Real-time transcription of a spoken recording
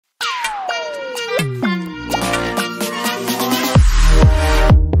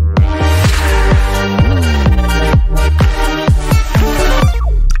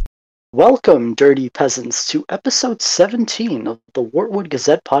Welcome, dirty peasants, to episode 17 of the Wartwood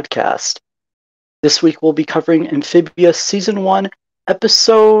Gazette podcast. This week we'll be covering Amphibia Season 1,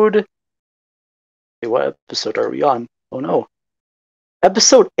 episode... Hey, what episode are we on? Oh no.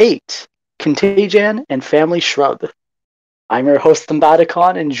 Episode 8, Contagi-Anne and Family Shrub. I'm your host,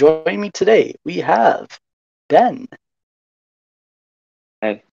 Thembaticon, and joining me today, we have Ben.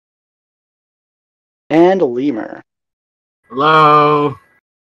 Hey. And Lemur. Hello.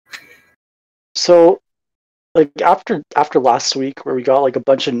 So, after last week where we got a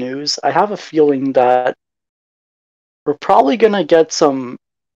bunch of news, I have a feeling that we're probably gonna get some,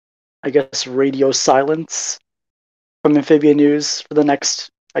 radio silence from Amphibia News for the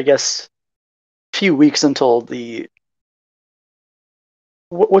next, few weeks until the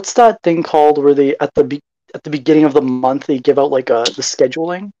what's that thing called where they at the beginning of the month they give out the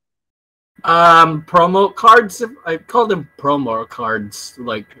scheduling. Promo cards. I call them promo cards.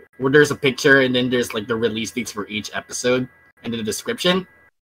 Where there's a picture and then there's the release dates for each episode and the description.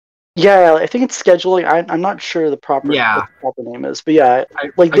 Yeah, I think it's scheduling. I'm not sure the proper name is, but yeah,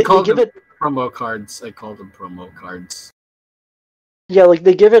 they give it promo cards. I call them promo cards. Yeah,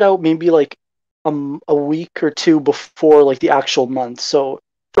 they give it out maybe a week or two before the actual month. So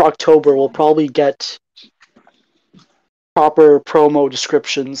for October, we'll probably get proper promo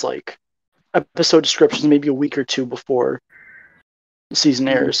descriptions, episode descriptions, maybe a week or two before the season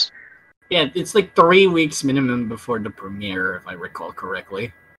airs. Yeah, it's 3 weeks minimum before the premiere, if I recall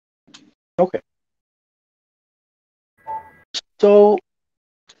correctly. Okay. So,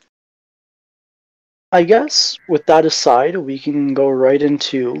 I guess with that aside, we can go right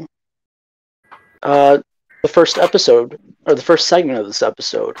into the first episode, or the first segment of this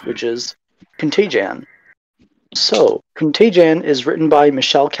episode, which is Contagi-Anne. So, Contagi-Anne is written by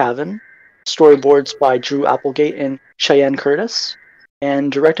Michelle Cavan, storyboards by Drew Applegate and Cheyenne Curtis,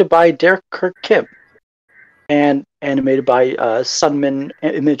 and directed by Derek Kirk Kim, and animated by Sunman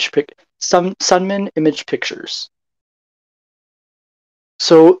Image Pictures.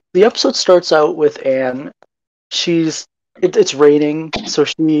 So the episode starts out with Anne. It's raining, so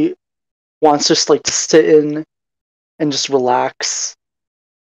she wants just to sit in and just relax.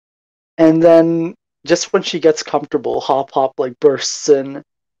 And then just when she gets comfortable, Hop bursts in,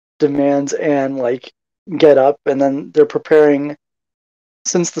 demands Anne get up, and then they're preparing.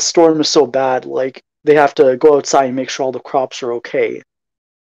 Since the storm is so bad, they have to go outside and make sure all the crops are okay.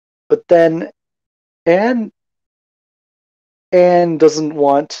 But then Anne doesn't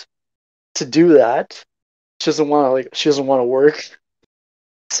want to do that. She doesn't want to work.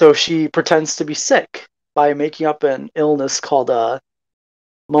 So she pretends to be sick by making up an illness called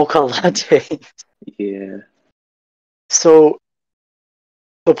mocha latte. Yeah. So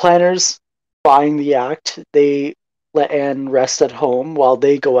the planners, buying the act, they let Anne rest at home while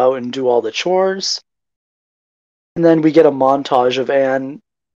they go out and do all the chores. And then we get a montage of Anne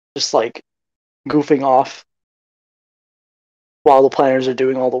just goofing off while the planners are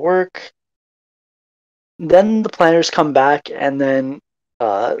doing all the work. Then the planners come back, and then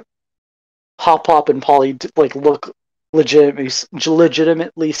Hop and Polly look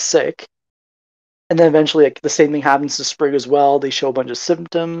legitimately sick. And then eventually the same thing happens to Sprig as well. They show a bunch of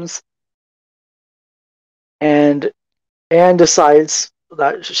symptoms. And Anne tells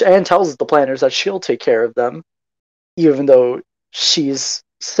the planners that she'll take care of them, even though she's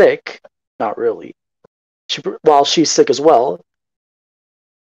sick. Not really. She's sick as well.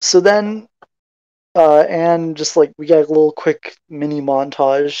 So then, Anne we get a little quick mini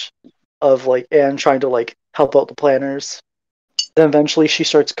montage of Anne trying to help out the planners. Then eventually she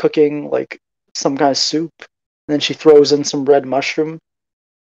starts cooking some kind of soup. And then she throws in some red mushroom.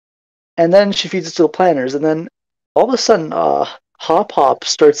 And then she feeds it to the planners. And then all of a sudden, Hop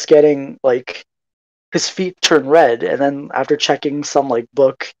starts getting his feet turn red. And then after checking some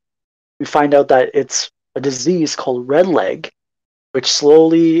book, we find out that it's a disease called red leg, which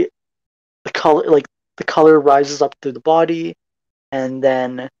slowly the color rises up through the body, and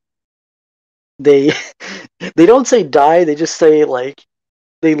then they don't say die, they just say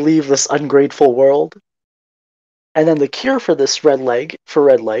they leave this ungrateful world. And then the cure for this red leg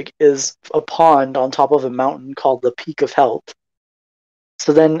is a pond on top of a mountain called the Peak of Health.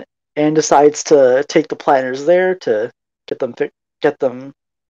 So then Anne decides to take the planners there to get them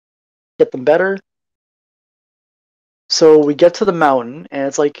better. So we get to the mountain, and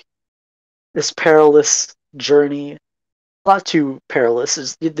it's this perilous journey. Not too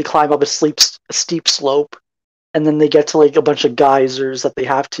perilous. They climb up a steep slope, and then they get to a bunch of geysers that they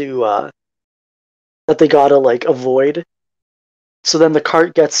have to that they gotta avoid. So then the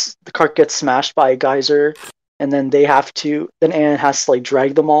cart gets smashed by a geyser, and then Anne has to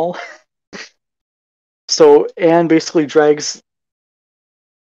drag them all So Anne basically drags.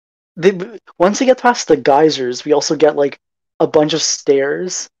 Once they get past the geysers, we also get like a bunch of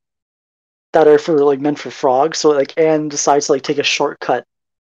stairs that are for like meant for frogs. So like Anne decides to like take a shortcut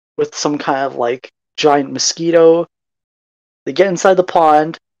with some kind of like giant mosquito. They get inside the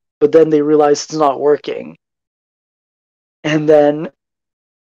pond, but then they realize it's not working. And then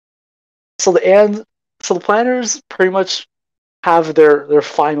so the Anne so the planners pretty much have their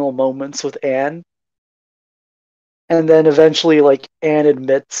final moments with Anne. And then eventually like Anne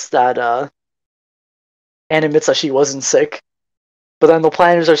admits that she wasn't sick. But then the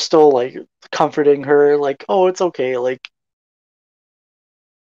planners are still like comforting her, like, oh, it's okay, like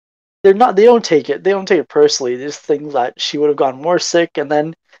they don't take it personally. They just think that she would have gotten more sick, and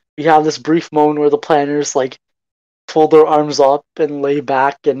then we have this brief moment where the planners like fold their arms up and lay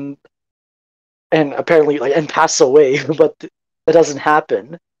back and apparently like and pass away, but that doesn't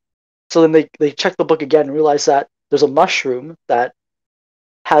happen. So then they check the book again and realize that there's a mushroom that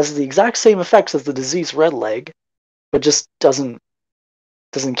has the exact same effects as the disease red leg, but just doesn't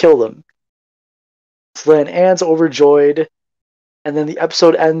kill them. So then Anne's overjoyed, and then the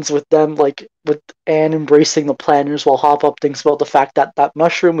episode ends with them like with Anne embracing the planners while Hop Up thinks about the fact that that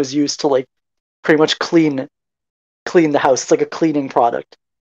mushroom was used to like pretty much clean the house. It's like a cleaning product,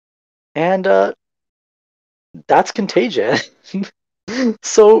 and that's contagion.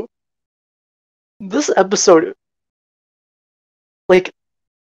 So this episode, like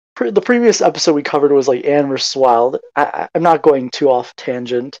the previous episode we covered was like Anne vs. Wild. I'm not going too off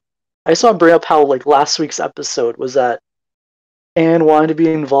tangent. I just want to bring up how like last week's episode was that Anne wanted to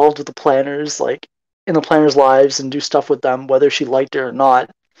be involved with the planners, like in the planners' lives and do stuff with them, whether she liked it or not.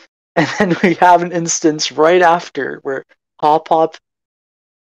 And then we have an instance right after where Hop Hop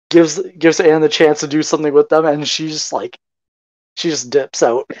gives Anne the chance to do something with them, and she just dips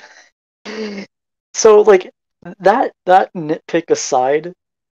out. So like that nitpick aside,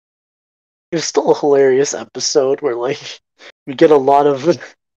 it was still a hilarious episode where like we get a lot of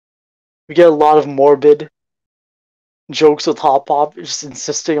we get a lot of morbid jokes with Hop Hop just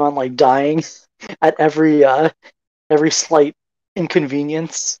insisting on like dying at every slight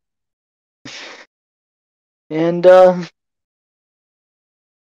inconvenience. And it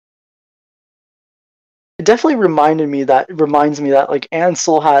definitely reminds me that like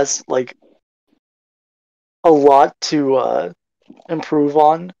Ansel has like a lot to improve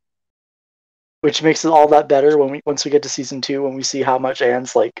on, which makes it all that better when we once we get to season 2 when we see how much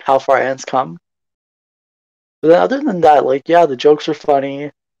Anne's like how far Anne's come. But then other than that, like yeah, the jokes are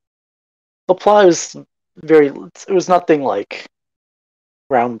funny. The plot is it was nothing like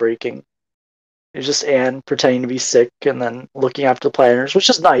groundbreaking. It's just Anne pretending to be sick and then looking after the planners, which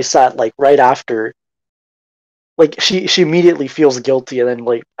is nice that like right after like she immediately feels guilty and then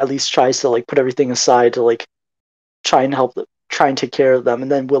like at least tries to like put everything aside to like try and take care of them,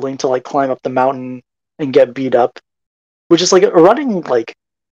 and then willing to like climb up the mountain and get beat up, which is like a running like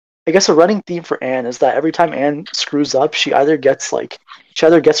I guess a running theme for Anne is that every time Anne screws up, she either gets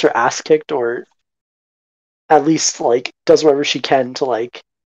her ass kicked or at least like does whatever she can to like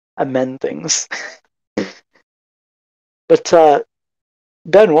amend things. But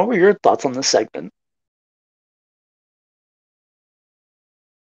Ben, what were your thoughts on this segment?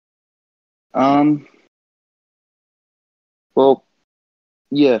 Um, well,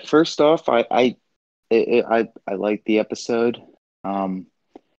 yeah, first off, I liked the episode. Um,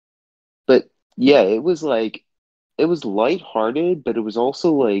 but yeah, it was lighthearted, but it was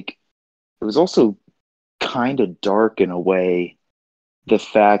also kind of dark in a way. The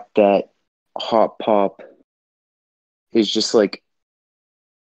fact that Hot Pop is just like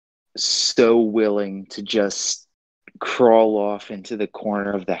so willing to just crawl off into the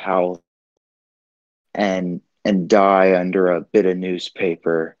corner of the house and die under a bit of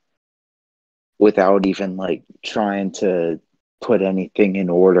newspaper without even like trying to put anything in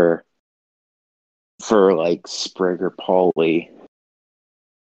order for like Sprig or Polly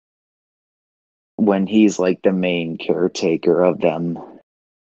when he's like the main caretaker of them.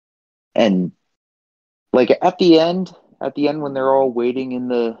 And like at the end when they're all waiting in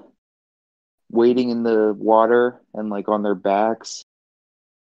the water and like on their backs,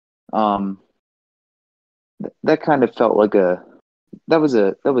 um that kind of felt like that was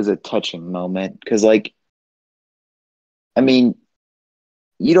a touching moment because like I mean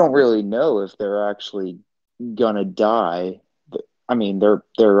you don't really know if they're actually gonna die. I mean,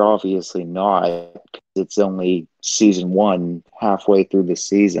 they're obviously not. 'Cause it's only season one, halfway through the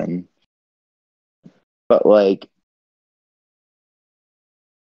season. But like,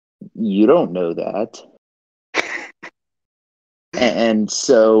 you don't know that, and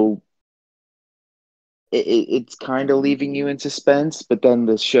so it's kind of leaving you in suspense, but then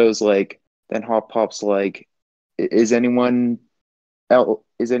the show's like, then Hop Pop's like, is anyone out?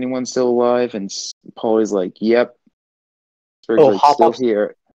 Is anyone still alive? And Polly's like, yep. Sprig's like, still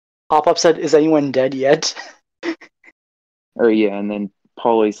here. Hop Up said, is anyone dead yet? Oh yeah, and then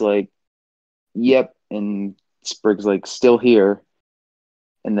Polly's like, yep, and Sprig's like, still here.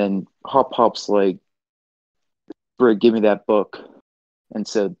 And then Hop Pop's like, Sprig, give me that book. And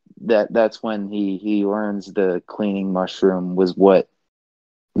so that's when he learns the cleaning mushroom was what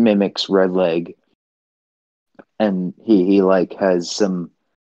mimics Red Leg. And he has some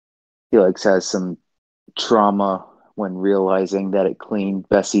trauma when realizing that it cleaned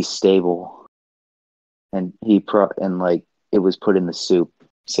Bessie's stable. And it was put in the soup.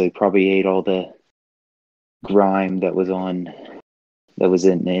 So he probably ate all the grime that was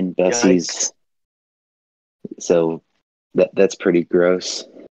in Bessie's. Yikes. So that's pretty gross.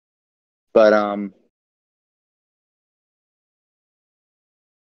 But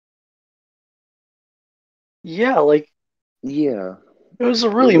yeah, like yeah, it was a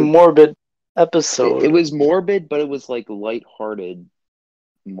really morbid episode. It was morbid, but it was like lighthearted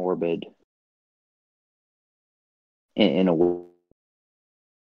morbid in a way.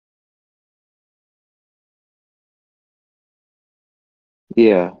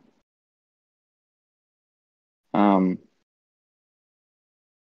 Yeah.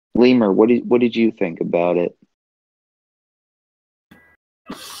 Lemur, what did you think about it?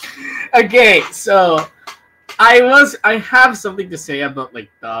 Okay, so I have something to say about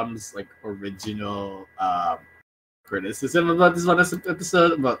like Dom's like original criticism about this one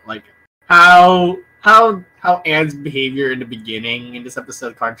episode, about like how Anne's behavior in the beginning in this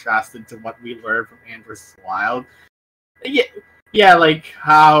episode contrasted to what we learned from Anne vs. Wild. Yeah, like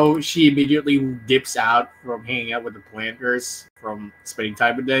how she immediately dips out from hanging out with the planters, from spending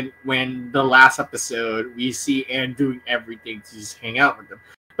time with them. When the last episode, we see Anne doing everything to just hang out with them.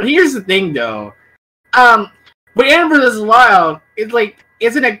 But here's the thing, though. With Anne vs. Wild,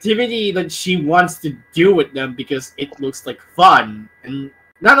 it's an activity that she wants to do with them because it looks like fun, and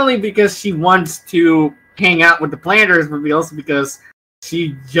not only because she wants to hang out with the planters, but also because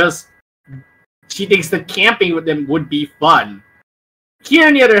she thinks that camping with them would be fun. Here,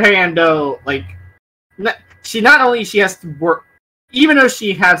 on the other hand, though, she has to work, even though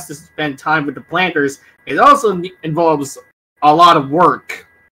she has to spend time with the planters, it also involves a lot of work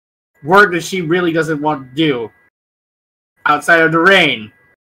that she really doesn't want to do outside of the rain,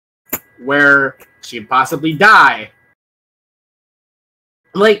 where she'd possibly die.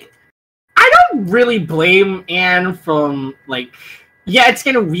 Like, I don't really blame Anne from, it's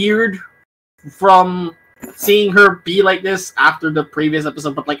kind of weird from seeing her be like this after the previous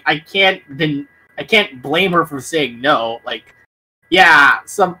episode, but I can't blame her for saying no.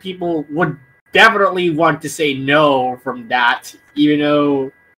 Some people would definitely want to say no from that, even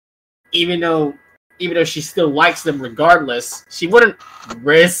though she still likes them regardless. She wouldn't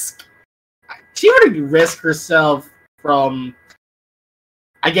risk herself from,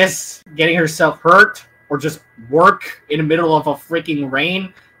 I guess, getting herself hurt or just work in the middle of a freaking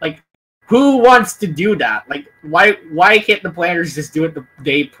rain. Who wants to do that? Why can't the planners just do it the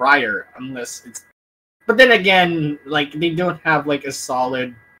day prior? Unless it's... But then again, they don't have a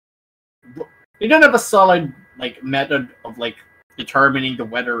solid method of determining the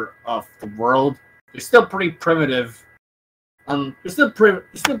weather of the world. They're still pretty primitive. They're still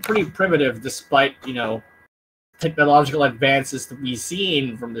pretty primitive despite, technological advances that we've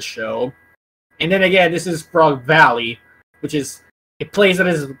seen from the show. And then again, this is Frog Valley, which is a place that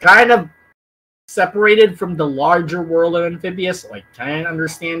is kind of separated from the larger world of Amphibious, so I can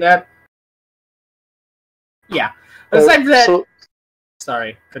understand that. Yeah. Besides that...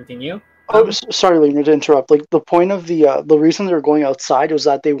 Sorry, continue. Sorry, Lena, to interrupt. The point of the reason they're going outside was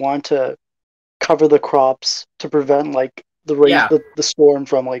that they want to cover the crops to prevent the rain, the storm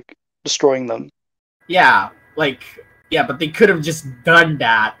from destroying them. Yeah, but they could have just done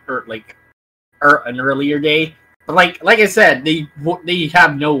that or an earlier day. But like I said, they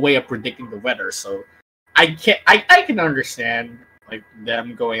have no way of predicting the weather, so I can understand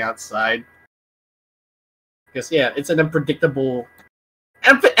them going outside, because it's an unpredictable.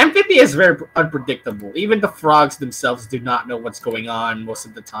 Amphibia is very unpredictable. Even the frogs themselves do not know what's going on most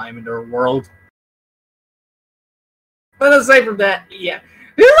of the time in their world. But aside from that, this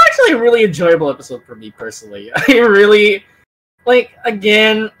is actually a really enjoyable episode for me personally. I really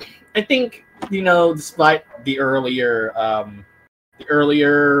again. I think, despite the earlier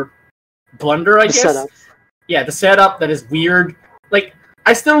blunder, I guess. Setup. Yeah, the setup that is weird.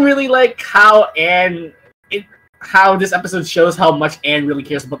 I still really like how this episode shows how much Anne really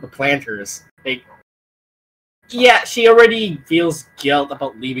cares about the planters. yeah, she already feels guilt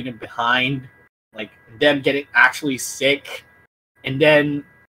about leaving him behind, like them getting actually sick, and then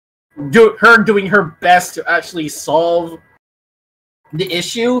her doing her best to actually solve the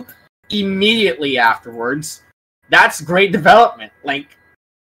issue immediately afterwards. That's great development. Like,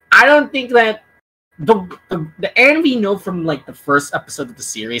 I don't think that the Anne we know from like the first episode of the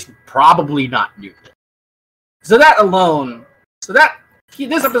series probably not new. So that alone, this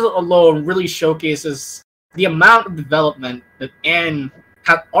episode alone really showcases the amount of development that Anne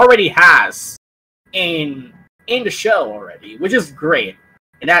already has in the show already, which is great,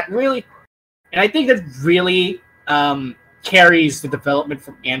 and I think that really carries the development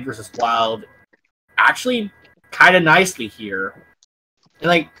from Anne versus Wild actually kind of nicely here. And,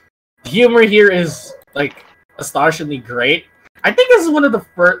 like, humor here is like astonishingly great. I think this is one of the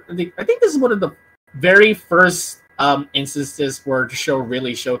first. I think this is one of the very first instances where the show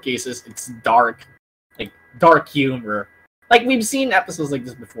really showcases its dark humor. Like, we've seen episodes like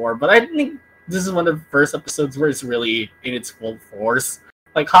this before, but I think this is one of the first episodes where it's really in its full force.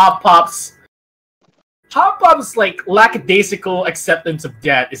 Like Hop Pop's like lackadaisical acceptance of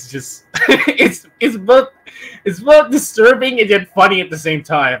death is just it's both disturbing and yet funny at the same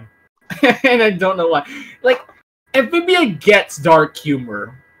time. And I don't know why. Like, Amphibia gets dark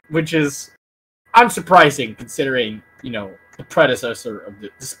humor, which is unsurprising considering, the predecessor of the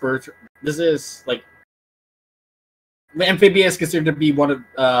spiritual. This is like Amphibia is considered to be one of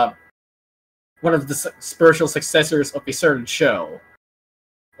the spiritual successors of a certain show.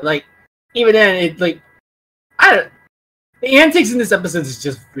 Like, even then, the antics in this episode is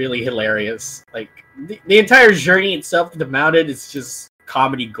just really hilarious. Like, the entire journey itself to the mountain is just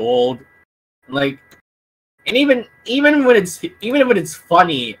comedy gold. Like, and even when it's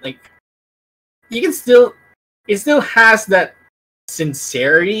funny, like, it still has that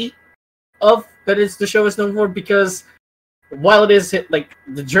sincerity of that is the show is known for, because while it is like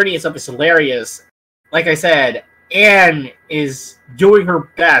the journey itself is hilarious, like I said, Anne is doing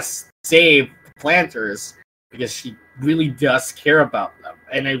her best to save the planters because she really does care about them,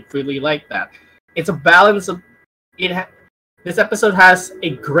 and I really like that. It's a balance of this episode has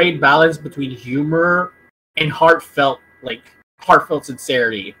a great balance between humor and heartfelt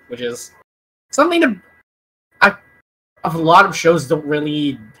sincerity, which is something that a lot of shows don't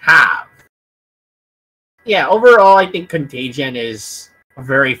really have. Yeah, overall, I think Contagion is a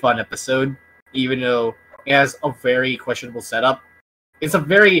very fun episode, even though it has a very questionable setup. It's a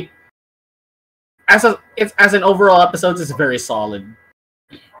very as an overall episode, it's very solid.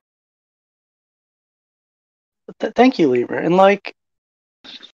 Thank you, Lemur. And like,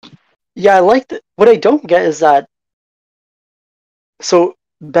 yeah, I like that. What I don't get is that. So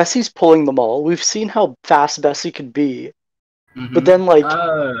Bessie's pulling them all. We've seen how fast Bessie could be, but then like,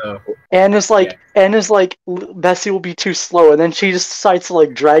 Anne is like, Bessie will be too slow, and then she just decides to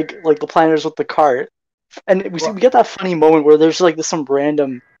like drag like the planners with the cart, and we get that funny moment where there's like some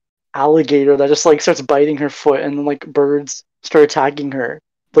random alligator that just like starts biting her foot, and then like birds start attacking her.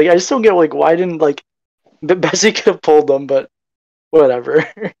 Like, I just don't get like why didn't like Bessie could have pulled them, but whatever.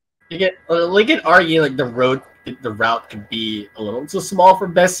 You can argue like the route could be a little too small for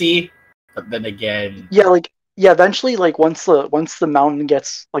Bessie, but then again, eventually, like once the mountain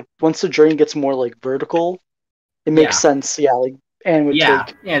gets like once the journey gets more like vertical, it makes sense. Yeah, like Anne would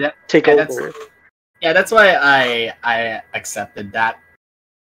take over. That's why I accepted that.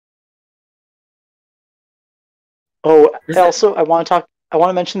 Oh, also, I want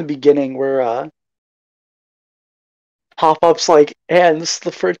to mention the beginning where Hop-Up's like, Anne, this is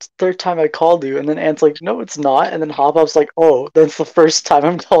the third time I called you, and then Anne's like, no, it's not, and then Hop-Up's like, oh, that's the first time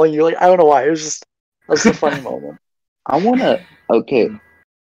I'm calling you. Like, I don't know why, that's a funny moment.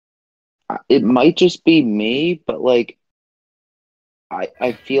 It might just be me, but like,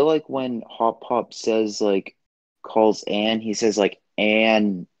 I feel like when Hop says like calls Anne, he says like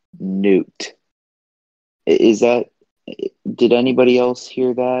Anne Newt. Did anybody else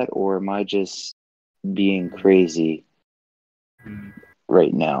hear that, or am I just being crazy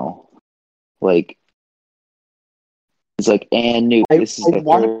right now? Like, it's like Anne Newt. This is the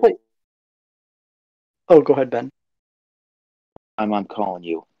want to play. Oh, go ahead, Ben. I'm calling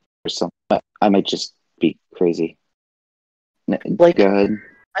you or something. I might just be crazy. Like, go ahead.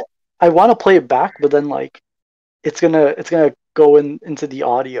 I want to play it back, but then like it's gonna go into the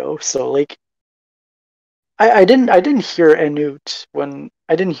audio. So like, I didn't hear Anute when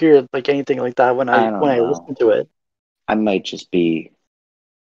I didn't hear like anything like that when I listened to it. I might just be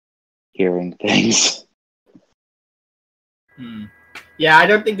hearing things. Yeah, I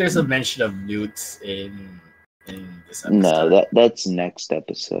don't think there's a mention of newts in this episode. No, that's next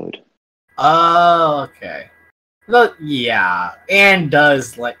episode. Oh, okay. Well, yeah, Anne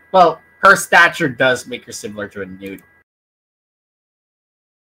does her stature does make her similar to a nude.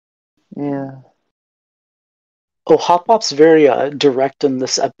 Yeah. Oh, Hop Pop's very direct in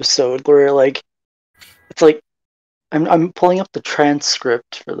this episode, where like it's like I'm pulling up the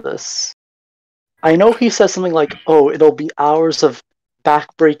transcript for this. I know he says something like, "Oh, it'll be hours of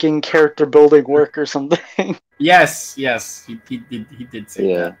backbreaking character building work" or something. Yes, he did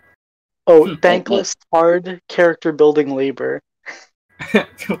say Yeah. Oh, thankless, hard character building labor. that.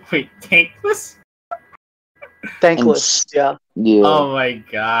 Wait, tankless? Thankless, yeah. Yeah. Oh my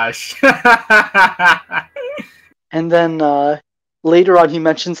gosh. And then later on, he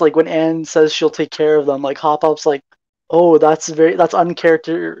mentions like when Anne says she'll take care of them, like Hop Pop's like, "Oh, that's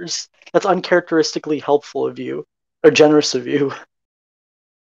uncharacteristically helpful of you, or generous of you."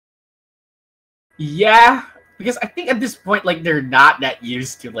 Yeah, because I think at this point, like, they're not that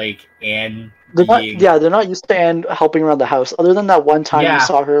used to like Anne being. They're not used to Anne helping around the house. Other than that one time we Yeah.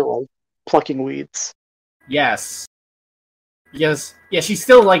 saw her like plucking weeds. Yes. Yes. Yeah, she's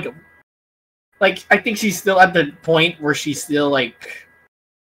still like I think she's still at the point where she's still like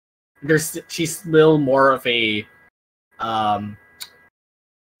she's still more of a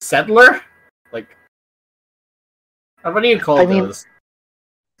settler. Like, what do you call I mean, those?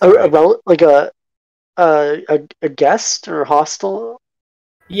 like a guest or hostel.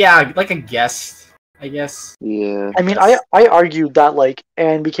 Yeah, like a guest, I guess. Yeah. I mean, Yes. I argued that like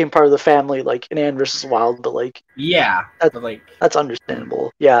Anne became part of the family, like in Anne versus Wild, but like Yeah, That- but like that's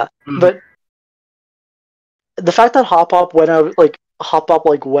understandable. Yeah, Mhm. but the fact that Hop Pop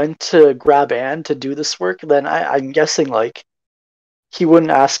went to grab Anne to do this work, then I'm guessing like he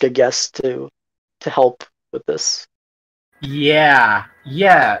wouldn't ask a guest to help with this. yeah,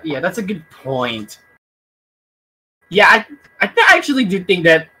 that's a good point. Yeah, I actually do think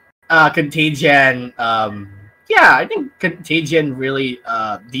that Contagion, yeah, I think Contagion really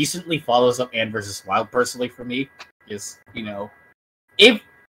decently follows up Anne versus Wild personally for me. Because, if,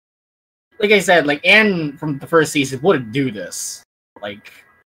 like I said, like Anne from the first season wouldn't do this. Like,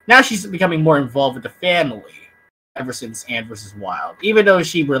 now she's becoming more involved with the family ever since Anne versus Wild. Even though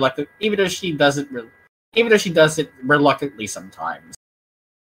she does it reluctantly sometimes.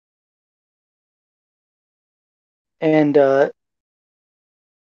 And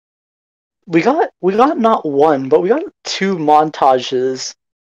we got not one, but we got two montages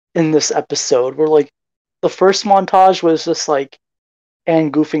in this episode where like the first montage was just like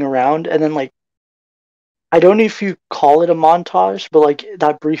Anne goofing around, and then like I don't know if you call it a montage, but like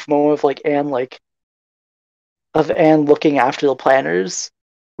that brief moment of like Anne looking after the planners.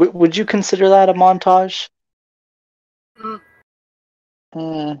 Would you consider that a montage?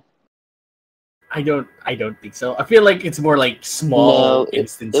 Uh, I don't think so. I feel like it's more like small no,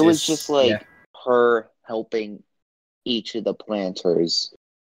 instances. it was just like Yeah. her helping each of the planters.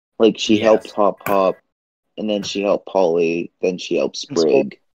 Like she Yes. helped Hop Hop, and then she helped Polly, then she helped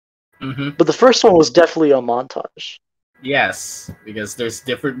Sprig. Mm-hmm. But the first one was definitely a montage. Yes, because there's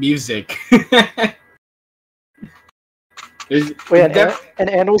different music. Wait, and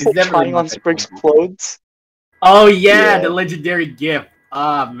Anne was it's like definitely trying on not that Sprig's cool. clothes. Oh yeah, Yeah. the legendary gift.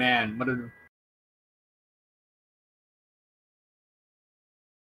 Ah man, what a...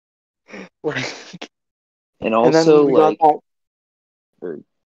 Like, And and then also, we got or,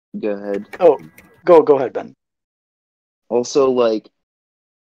 go ahead. go ahead, Ben. Also, like,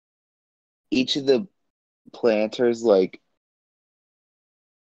 each of the planters, like,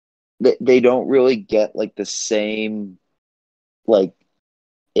 they don't really get like the same like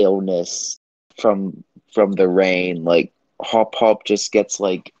illness from the rain. Like Hop Hop just gets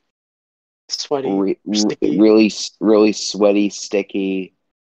like Sweaty, sticky. really sweaty, sticky,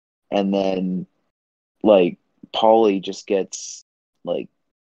 and then like Polly just gets like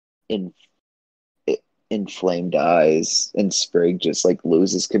in inflamed eyes, and Sprig just like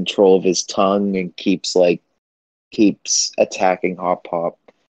loses control of his tongue and keeps attacking Hop Hop.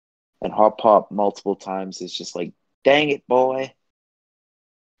 And Hop Pop multiple times is just like, "Dang it, boy!"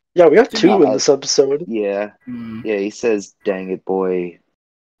 Yeah, we got two in this episode. Yeah, yeah. He says, "Dang it, boy,"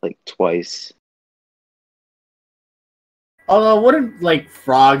 like twice. Although, wouldn't like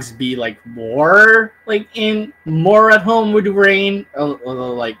frogs be like more at home with rain?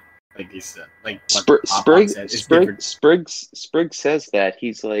 Although, like you said, like what Hop-Hop said, it's different. Sprig says that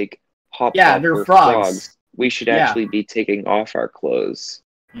he's like, "Hop Yeah, Hop, they're we're frogs. We should Yeah. actually be taking off our clothes."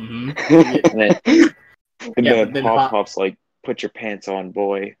 Mm-hmm. And Yeah, then but then Hop Hop's like, "Put your pants on,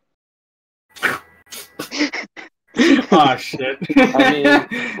 boy." Oh shit! I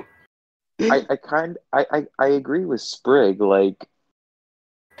mean, I agree with Sprig. Like,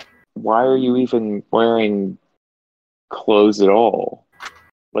 why are you even wearing clothes at all,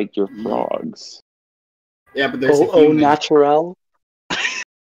 like your frogs. Yeah, but there's a Oh, human. natural.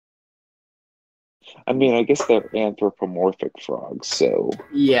 I mean, I guess they're anthropomorphic frogs, so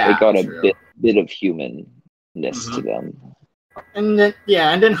Yeah, they got a true. bit of humanness to them. And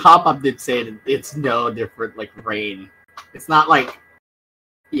then Hop Up did say that it's no different like rain. It's not like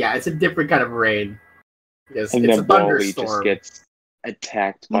it's a different kind of rain. Because And it's a then Wally just thunderstorm. gets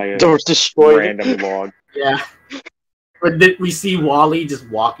attacked by a Doors destroyed. random log. Yeah. But then we see Wally just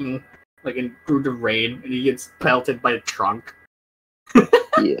walking like through the rain and he gets pelted by a trunk.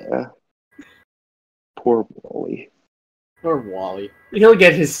 Yeah. Poor Wally. Poor Wally. He'll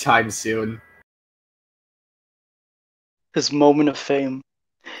get his time soon. His moment of fame.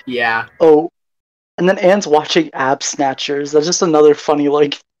 Yeah. Oh, and then Anne's watching Ab Snatchers. That's just another funny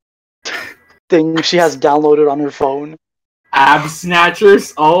like thing she has downloaded on her phone. Ab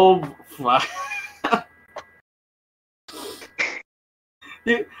Snatchers? Oh, fuck.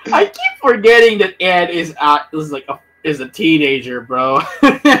 Dude, I keep forgetting that Anne is a teenager, bro.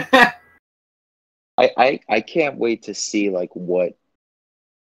 I can't wait to see like what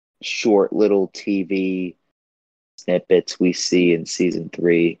short little TV snippets we see in season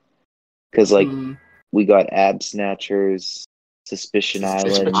 3, because like we got Ab Snatchers, Suspicion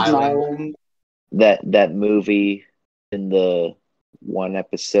Island, that movie in the one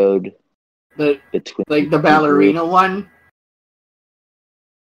episode between like the ballerina one.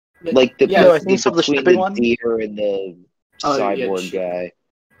 Like the I think so. The shipping one, deer and the cyborg guy.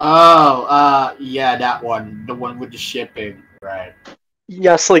 Oh, yeah, that one, the one with the shipping, right?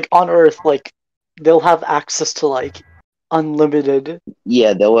 Yes, like on Earth, like they'll have access to like unlimited.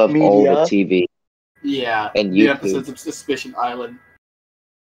 Yeah, they'll have media. all the TV. Yeah, and new YouTube. episodes of Suspicion Island.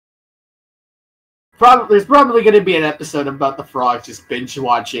 There's probably going to be an episode about the frogs just binge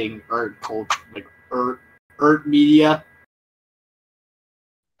watching Earth media.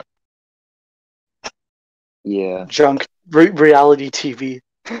 Yeah. Junk reality TV.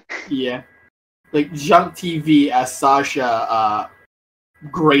 Yeah. Like junk TV, as Sasha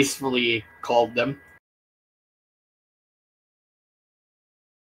gracefully called them.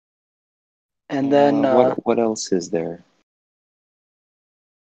 And then what else is there?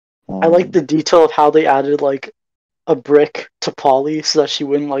 I like the detail of how they added like a brick to Polly so that she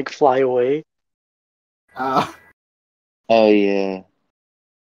wouldn't like fly away. Oh yeah.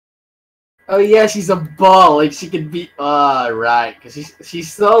 Oh yeah, she's a ball. Like she could be. Right, because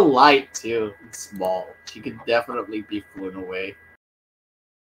she's so light too, and small. She could definitely be flown away.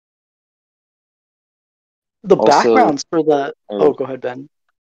 The backgrounds for the. Oh, go ahead, Ben.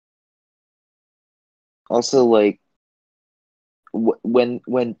 Also, like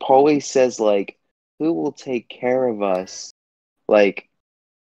when Polly says like, "Who will take care of us?" Like,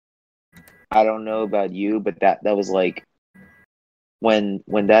 I don't know about you, but that was like. When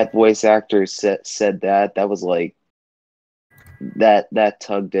that voice actor said that was like that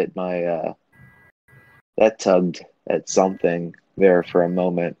tugged at my that tugged at something there for a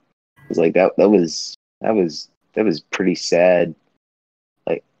moment. It was like that was pretty sad.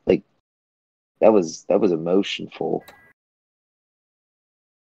 Like that was emotionful.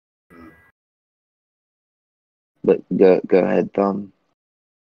 But go ahead, Thumb.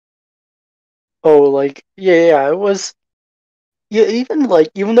 Oh, like yeah, it was. Yeah,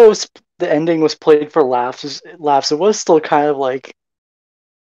 even though the ending was played for laughs, it was still kind of like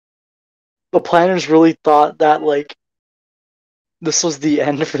the planners really thought that like this was the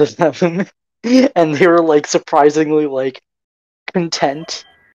end for them, and they were like surprisingly like content.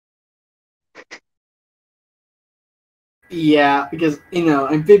 Yeah, because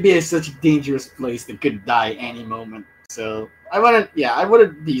Amphibia is such a dangerous place that could die any moment. So I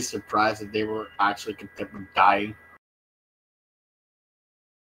wouldn't be surprised if they were actually content with dying.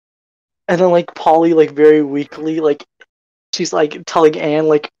 And then like Polly like very weakly like she's like telling Anne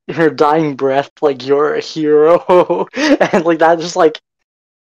like in her dying breath like you're a hero and like that just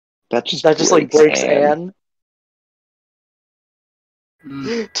breaks Anne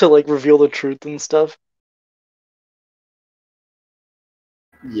to like reveal the truth and stuff.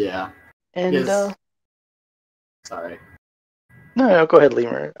 Yeah. And sorry. No, go ahead,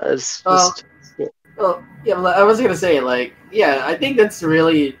 Lemur. Well, I was gonna say, like, yeah, I think that's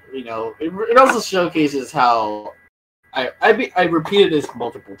really, it also showcases how I repeated this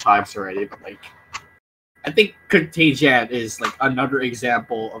multiple times already, but like, I think Contagi-Anne is like another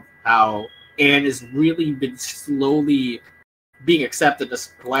example of how Anne has really been slowly being accepted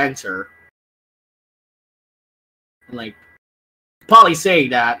as Planter. And like, Polly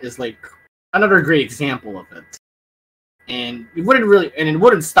saying that is like another great example of it. And it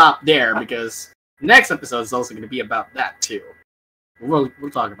wouldn't stop there because The next episode is also going to be about that too. We'll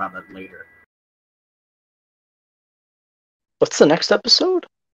talk about that later. What's the next episode?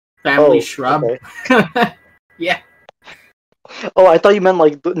 Family Shrub. Okay. Yeah. Oh, I thought you meant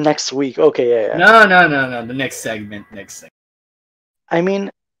like next week. Okay, yeah. No. The next segment. I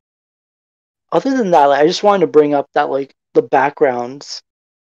mean, other than that, like, I just wanted to bring up that like the backgrounds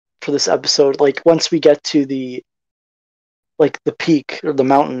for this episode. Like once we get to the peak or the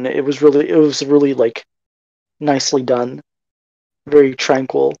mountain, it was really like nicely done, very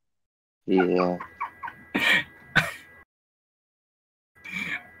tranquil. Yeah.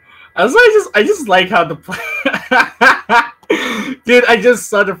 I just like how the dude. I just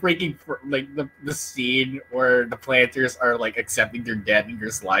saw the freaking like the scene where the planters are like accepting their dead and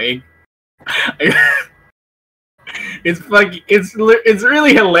just lying. It's fucking. It's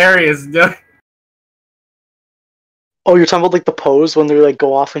really hilarious, dude. Oh, you're talking about like the pose when they like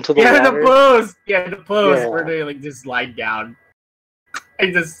go off into the water? The pose where they like just lie down.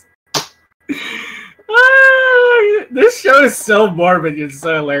 This show is so morbid. It's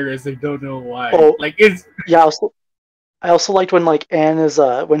so hilarious. I don't know why. Oh, like it's yeah. I also liked when like Anne is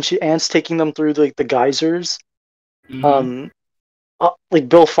Anne's taking them through like the geysers. mm-hmm. Like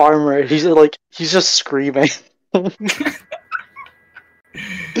Bill Farmer, he's just screaming. I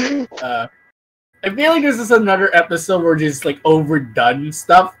feel like this is another episode where just like overdone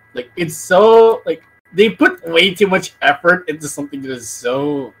stuff. Like it's so like they put way too much effort into something that is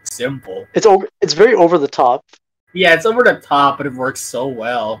so simple. It's very over the top. Yeah, it's over the top, but it works so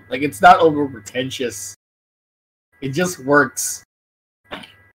well. Like it's not over pretentious. It just works.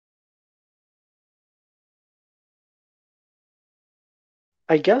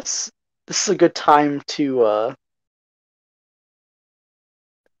 I guess this is a good time to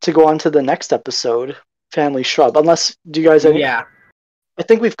go on to the next episode, Family Shrub. Unless, do you guys? Yeah. I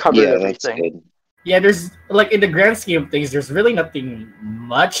think we've covered everything. That's good. Yeah, there's like in the grand scheme of things, there's really nothing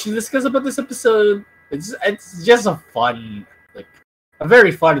much to discuss about this episode. It's just a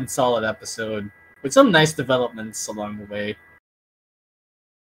very fun and solid episode with some nice developments along the way.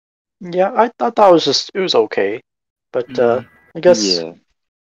 Yeah, I thought it was okay, but I guess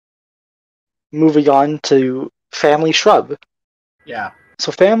moving on to Family Shrub. Yeah.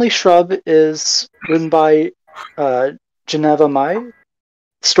 So Family Shrub is written by Geneva Mai,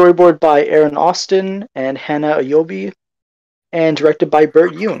 storyboard by Aaron Austin and Hannah Ayobi, and directed by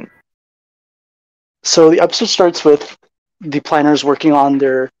Bert Yoon. So the episode starts with the planners working on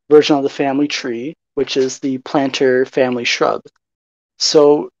their version of the family tree, which is the planter family shrub.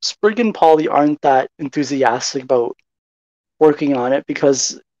 So Sprig and Polly aren't that enthusiastic about working on it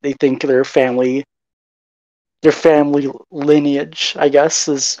because they think their family lineage, I guess,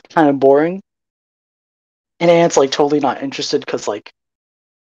 is kind of boring. And Anne's like totally not interested because like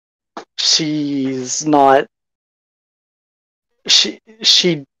she's not. She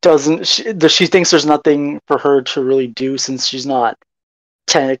thinks there's nothing for her to really do since she's not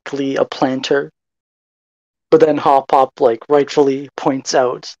technically a planter. But then Hop Pop like rightfully points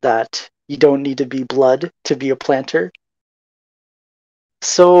out that you don't need to be blood to be a planter.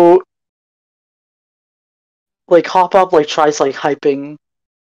 So like Hop Pop like tries like hyping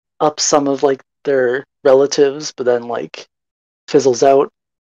up some of like their relatives, but then like fizzles out.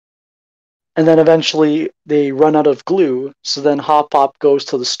 And then eventually they run out of glue, so then Hop Pop goes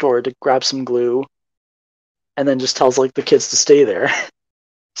to the store to grab some glue, and then just tells like the kids to stay there.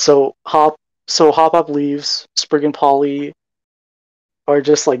 So Hop Pop leaves. Sprig and Polly are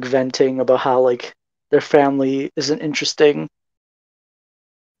just like venting about how like their family isn't interesting.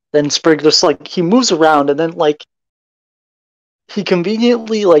 Then Sprig just like he moves around and then like he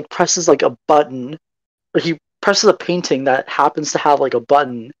conveniently like presses like a button, or he presses a painting that happens to have like a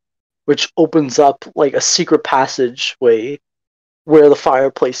button, which opens up like a secret passageway where the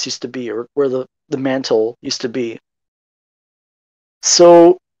fireplace used to be, or where the mantle used to be.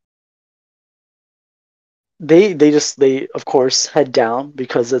 So they of course head down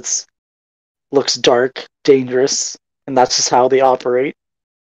because it's looks dark, dangerous, and that's just how they operate.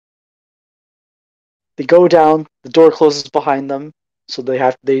 They go down, the door closes behind them, so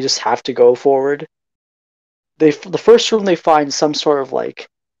they just have to go forward. The first room they find some sort of like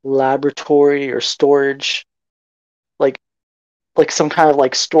laboratory or storage, like some kind of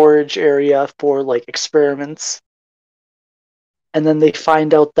like storage area for like experiments. And then they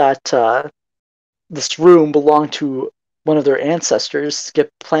find out that this room belonged to one of their ancestors, Skip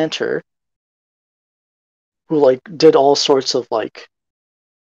Planter, who like did all sorts of like,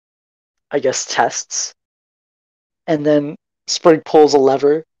 I guess, tests. And then Sprig pulls a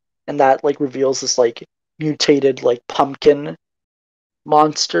lever, and that like reveals this like mutated like pumpkin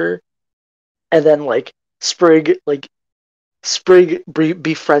monster, and then like Sprig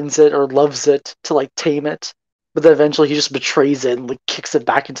befriends it or loves it to like tame it, but then eventually he just betrays it and like kicks it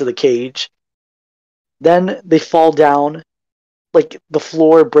back into the cage. Then they fall down, like the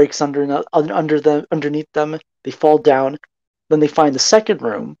floor breaks underneath them. They fall down. Then they find the second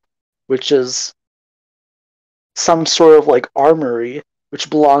room, which is some sort of like armory, which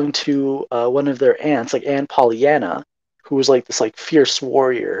belonged to one of their aunts, like Aunt Pollyanna, who was like this like fierce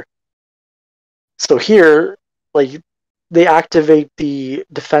warrior. So here, like they activate the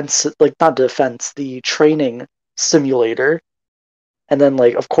defense, like not defense, the training simulator, and then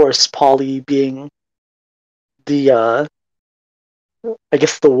like of course Polly being the I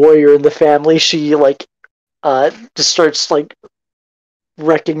guess the warrior in the family, she like just starts like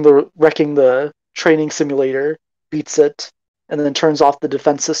wrecking the training simulator, beats it, and then turns off the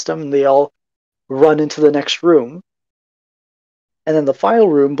defense system, and they all run into the next room. And then the final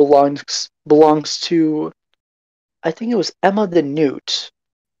room belongs to, I think it was Emma the Newt,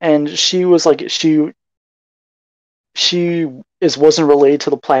 and she was like she wasn't related to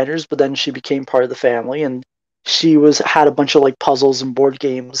the planners, but then she became part of the family, and she had a bunch of like puzzles and board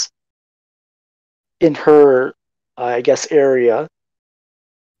games in her I guess area.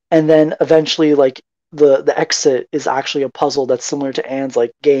 And then eventually like the exit is actually a puzzle that's similar to Anne's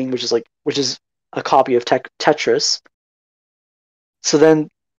like game, which is a copy of Tetris. So then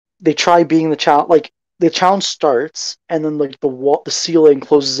they try being the challenge, like the challenge starts, and then like the ceiling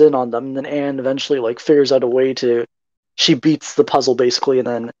closes in on them, and then Anne eventually like figures out a way to, she beats the puzzle basically, and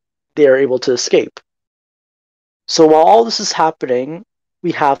then they are able to escape. So while all this is happening,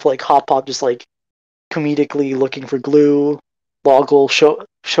 we have like Hop Pop just like comedically looking for glue. Boggle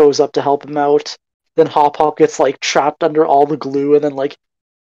shows up to help him out. Then Hop Hop gets like trapped under all the glue, and then like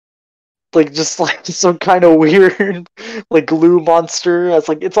just like some kind of weird like glue monster. It's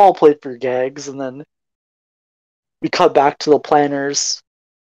like it's all played for gags. And then we cut back to the planners.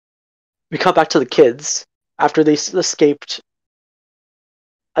 We cut back to the kids after they escaped,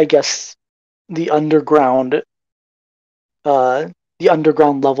 I guess, the underground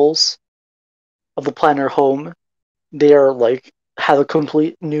levels of the planner home. They are like have a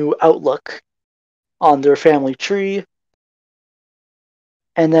complete new outlook on their family tree.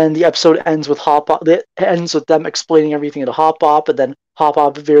 And then the episode ends with It ends with them explaining everything to Hop Hop, and then Hop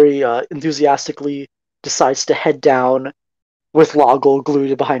Hop very enthusiastically decides to head down with Loggle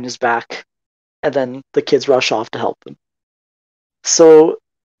glued behind his back, and then the kids rush off to help them. So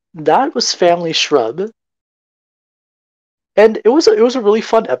that was Family Shrub, and it was a really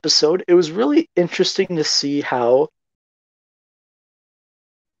fun episode. It was really interesting to see how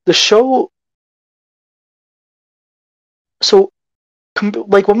the show. So,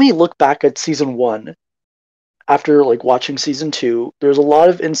 like when we look back at season 1, after like watching season 2, there's a lot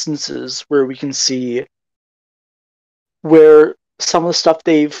of instances where we can see where some of the stuff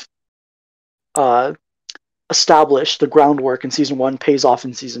they've established, the groundwork in season 1, pays off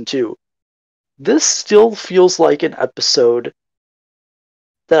in season 2. This still feels like an episode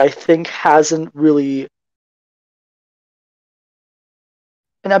that I think hasn't really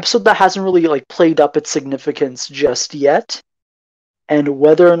like played up its significance just yet. And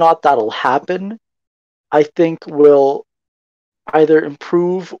whether or not that'll happen, I think will either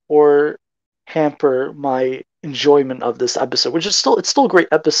improve or hamper my enjoyment of this episode, which is still a great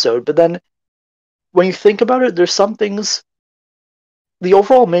episode. But then when you think about it, there's some things. The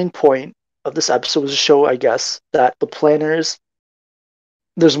overall main point of this episode was to show, I guess, that the planners,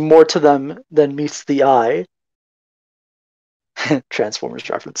 there's more to them than meets the eye. Transformers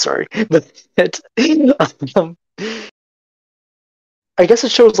reference, sorry. But I guess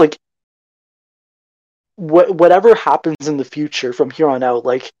it shows like whatever happens in the future from here on out,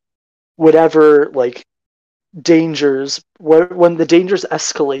 like whatever like dangers, when the dangers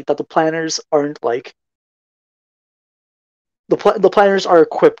escalate, that the planners aren't like the planners are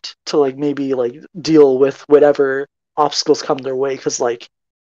equipped to like maybe like deal with whatever obstacles come their way, because like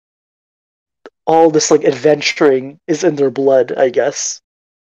all this like adventuring is in their blood, I guess.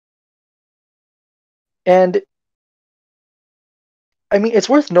 And I mean, it's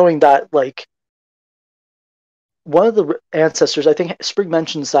worth knowing that like one of the ancestors, I think Sprig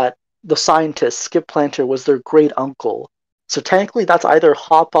mentions that the scientist Skip Planter was their great uncle. So technically that's either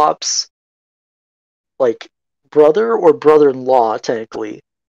Hop Pop's like brother or brother-in-law, technically.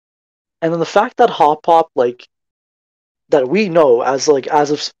 And then the fact that Hop Pop, like, that we know as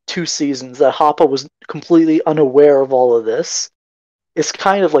of 2 seasons, that Hop Pop was completely unaware of all of this, is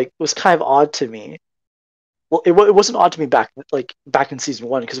kind of like, was kind of odd to me. Well, it wasn't odd to me back in season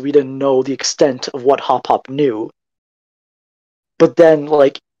 1, because we didn't know the extent of what Hop Pop knew. But then,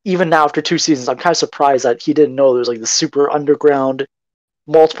 like, even now after 2 seasons, I'm kind of surprised that he didn't know there's like the super underground,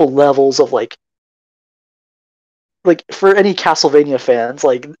 multiple levels of like for any Castlevania fans,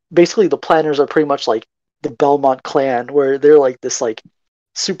 like basically the planners are pretty much like the Belmont clan, where they're like this like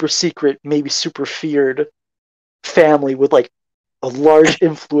super secret, maybe super feared family with like a large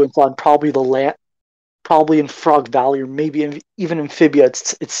influence on probably the land, probably in Frog Valley, or maybe even Amphibia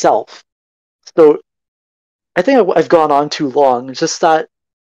itself. So I think I've gone on too long. It's just that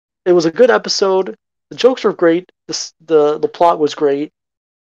it was a good episode. The jokes were great. The plot was great,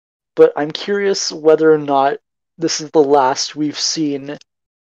 but I'm curious whether or not this is the last we've seen.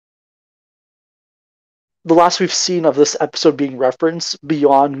 The last we've seen of this episode being referenced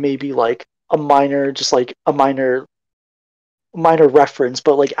beyond maybe like a minor, just like a minor reference,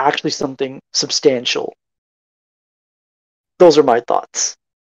 but like actually something substantial. Those are my thoughts.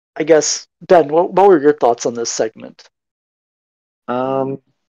 I guess, Ben, what were your thoughts on this segment?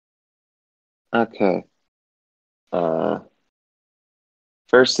 Okay.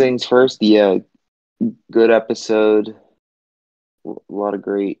 First things first, yeah, good episode. A lot of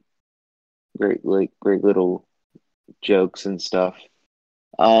great little jokes and stuff.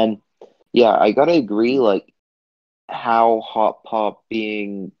 Yeah, I gotta agree, like how Hot Pop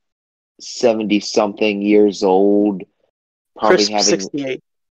being 70 something years old, probably Crisp having 68.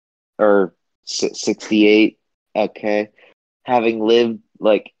 or 68, okay, having lived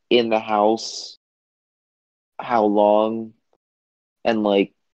like in the house how long, and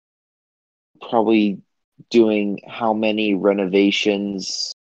like probably doing how many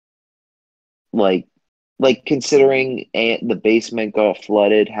renovations, like considering the basement got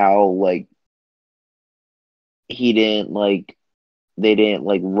flooded, how like he didn't like they didn't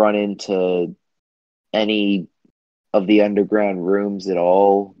like run into any of the underground rooms at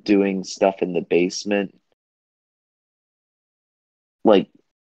all doing stuff in the basement, like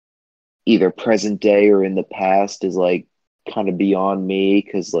either present day or in the past, is like kind of beyond me,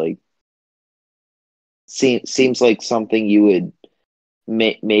 because like seems like something you would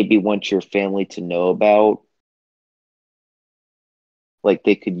maybe want your family to know about, like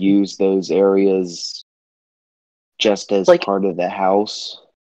they could use those areas just as Like, part of the house.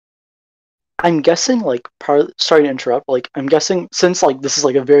 I'm guessing, like, sorry to interrupt, like, I'm guessing, since, like, this is,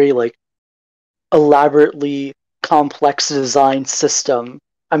 like, a very, like, elaborately complex design system,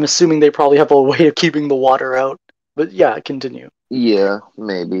 I'm assuming they probably have a way of keeping the water out. But yeah, continue. Yeah,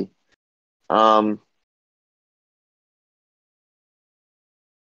 maybe. But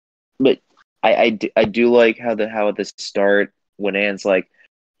I do like how at the start, when Anne's like,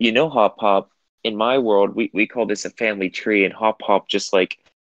 Hop Pop, in my world we call this a family tree, and Hop Pop just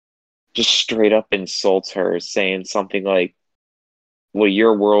straight up insults her, saying something like, well,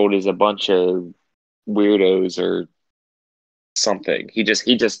 your world is a bunch of weirdos or something. He just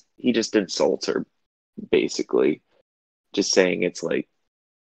insults her, basically, just saying it's like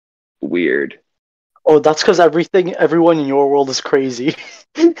weird. Oh, that's because everyone in your world is crazy.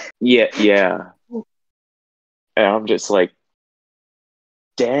 Yeah. And I'm just like,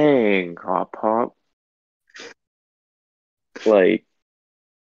 dang, Hop Pop. Like,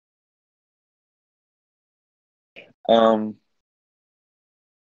 um,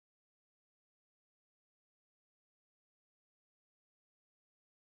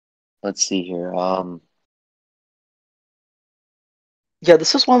 let's see here. Yeah,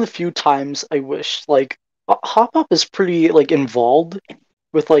 this is one of the few times I wish, like, Hop Up is pretty, like, involved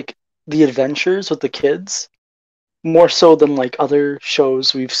with, like, the adventures with the kids, more so than, like, other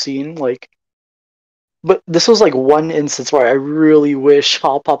shows we've seen, like, but this was, like, one instance where I really wish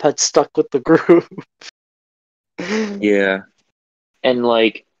Hop Up had stuck with the group. yeah. And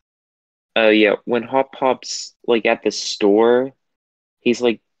like, yeah, when Hop Pop's like at the store, he's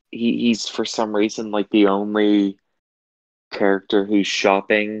like, he's for some reason like the only character who's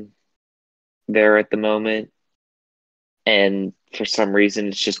shopping there at the moment, and for some reason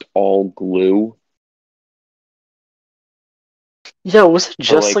it's just all glue. Yeah, was it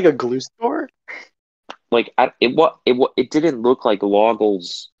So just, like, a glue store? it didn't look like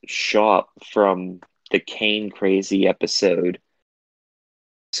Loggle's shop from the Kane Crazy episode.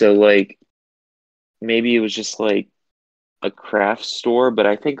 So like maybe it was just like a craft store, but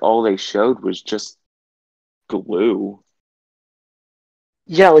I think all they showed was just glue.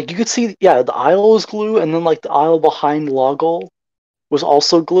 Yeah, like, you could see, yeah, the aisle was glue, and then, like, the aisle behind Loggle was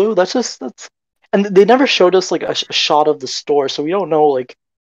also glue. And they never showed us, like, a shot of the store, so we don't know, like,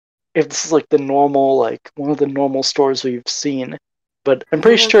 if this is like the normal, like one of the normal stores we've seen. But I'm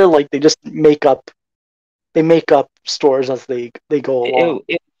pretty sure like they make up stores as they go along.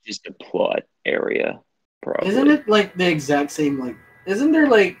 It was just a plot area, Isn't probably. it like the exact same like isn't there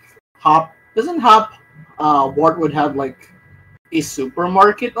like Hop? Doesn't Hop Wartwood have like a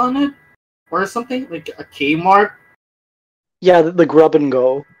supermarket on it or something like a Kmart? Yeah, the grub and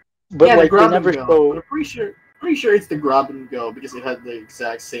go, but Yeah, the like they grab and never go. show. But I'm pretty sure it's the grab and go because it had the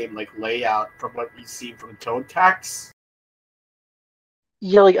exact same like layout from what we see from Toe Tax.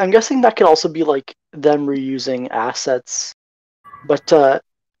 Yeah, like I'm guessing that could also be like them reusing assets. But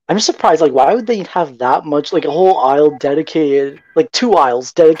I'm just surprised, like why would they have that much, like a whole aisle dedicated, like two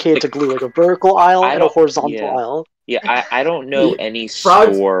aisles dedicated to Like, glue, like a vertical aisle I and a don't. horizontal Yeah, aisle? yeah. I don't know Yeah. any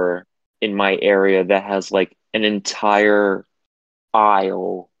Frogs. store in my area that has like an entire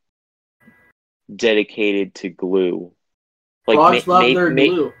aisle dedicated to glue. Like Frogs love their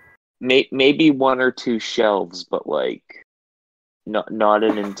glue. maybe one or two shelves, but like not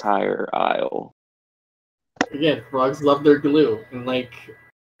an entire aisle. Again, frogs love their glue, and like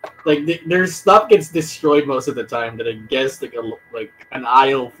their stuff gets destroyed most of the time. That I guess like an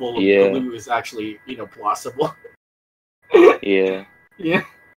aisle full of Yeah, glue is actually plausible. yeah, Yeah.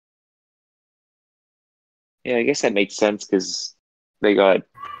 yeah. I guess that makes sense because they got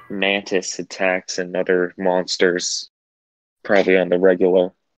mantis attacks and other monsters probably on the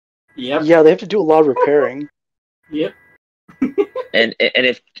regular. Yep. Yeah, they have to do a lot of repairing. Yep. And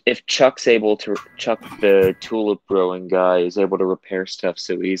if Chuck's able to Chuck the tulip growing guy is able to repair stuff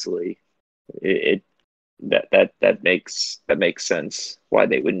so easily, it that makes sense why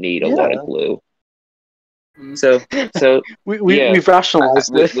they would need a lot of Yeah, glue. Mm. So yeah, we've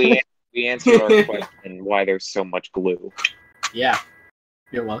rationalized it. we answered our question why there's so much glue. Yeah.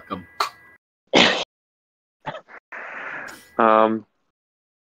 You're welcome.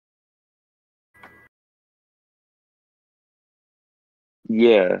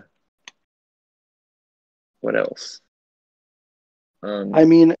 Yeah. What else? I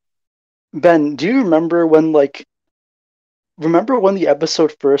mean, Ben, do you remember when the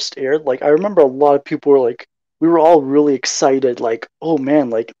episode first aired? Like, I remember a lot of people were like, we were all really excited, like, oh man,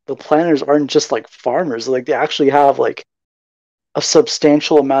 like the planners aren't just like farmers, like they actually have like a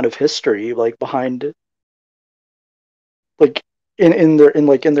substantial amount of history like behind like in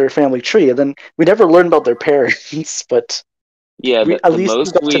their family tree. And then we never learned about their parents, but Yeah, we at the least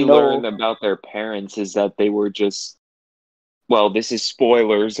most got to we know. learn about their parents is that they were just, well, this is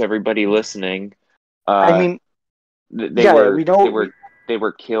spoilers, everybody listening. I Uh, mean, they yeah, were we know. they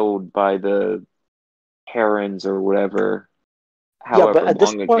were killed by the Herons or whatever, Yeah, but however at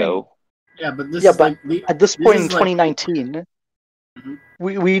this long point, ago. Yeah, but this yeah, is but like at this this point in is like 2019, Mhm.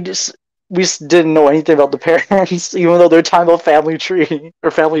 we just didn't know anything about the parents, even though they're talking about family tree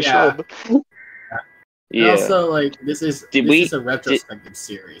or family yeah. shrub. And Yeah. also like this is a retrospective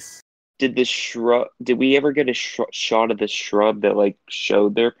series. Did the shrub? Did we ever get a shot of the shrub that like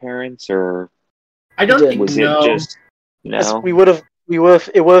showed their parents, or I don't think was it no. just Yes, no? it would have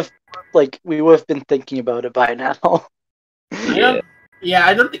like we would have been thinking about it by now.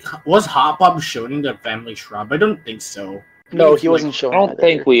 I don't think was Hop Pop shown in the family shrub. I don't think so. I think No, it's he wasn't I shown don't that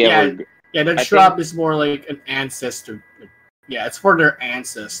think either. we Yeah, ever. yeah, the I shrub think is more like an ancestor. Yeah, it's for their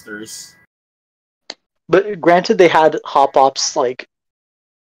ancestors, But granted, they had Hop Pop's like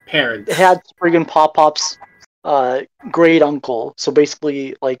they parents. had Sprig and Pop Pop's great uncle. So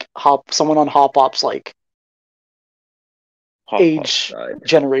basically, like someone on Hop Pop's like Hop Pop age died.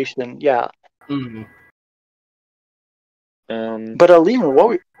 generation. Yeah. Mhm. But Lima,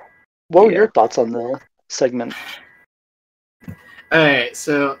 what were Yeah. your thoughts on the segment? Alright,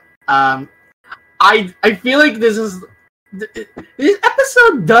 so I feel like this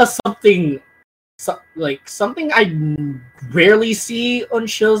episode does something like something I rarely see on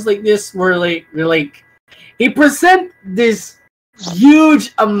shows like this, where like they present this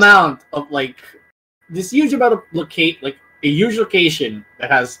huge amount of locate like a huge location that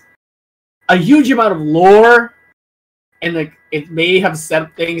has a huge amount of lore, and like it may have set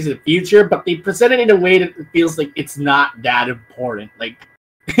up things in the future, but they present it in a way that it feels like it's not that important. Like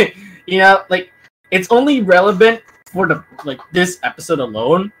like it's only relevant for this episode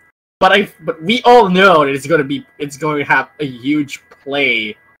alone. But we all know that it's going to have a huge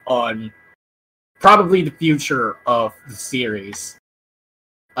play on probably the future of the series.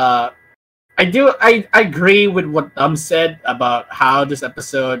 I agree with what said about how this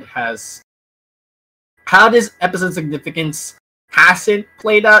episode's significance hasn't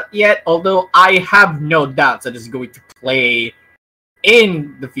played out yet, although I have no doubts that it's going to play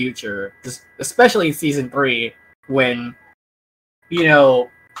in the future, especially in season 3, when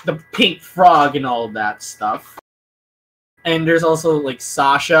the pink frog and all of that stuff. And there's also like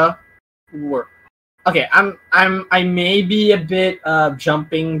Sasha. Okay, I may be a bit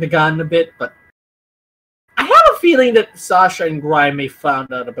jumping the gun a bit, but I have a feeling that Sasha and Grime may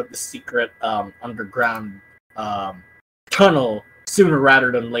found out about the secret underground tunnel sooner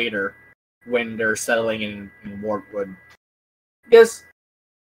rather than later when they're settling in Wartwood. Because,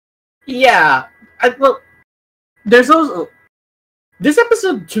 yeah, there's also this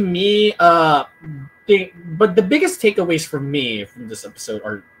episode to me. But the biggest takeaways for me from this episode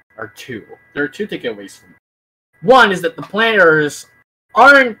are two. There are two takeaways from me. One is that the planners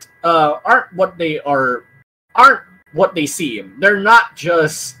aren't what they seem. They're not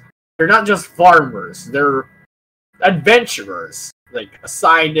just farmers. They're adventurers, like a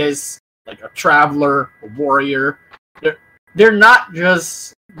scientist, like a traveler, a warrior. They're not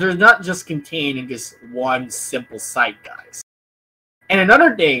just contained in this one simple site, guys. And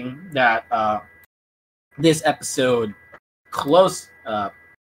another thing that this episode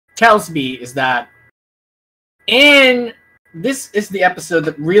tells me is that Anne. This is the episode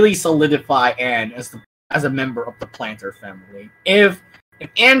that really solidify Anne as a member of the Planter family. If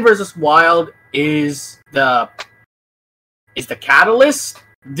Anne versus Wild is the catalyst,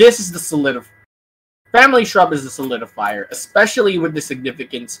 this is the solidifier. Family Shrub is the solidifier, especially with the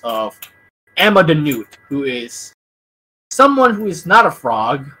significance of Emma the Newt, who is someone who is not a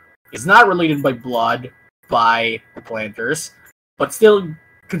frog, is not related by blood by the Planters, but still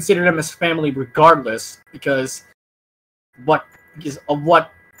consider them as family regardless because what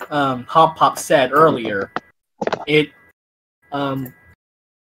Hop Pop said earlier.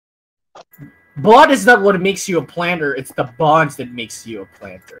 Blood is not what makes you a planter, it's the bonds that makes you a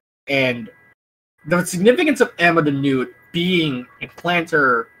planter. And the significance of Emma the Newt being a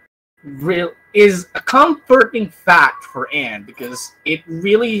planter is a comforting fact for Anne because it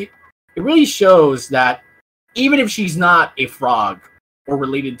really shows that even if she's not a frog or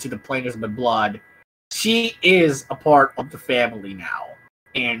related to the planters by blood, she is a part of the family now.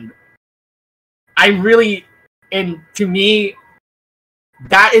 And to me,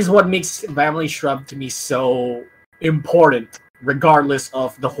 that is what makes Family Shrub to me so important, regardless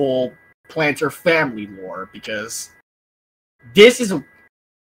of the whole Planter family lore, because this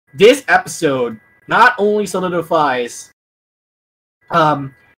episode not only solidifies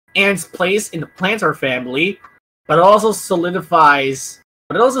Anne's place in the Planter family, but it also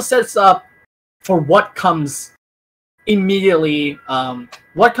sets up for what comes immediately,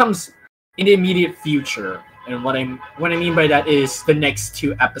 what comes in the immediate future. And what I mean by that is the next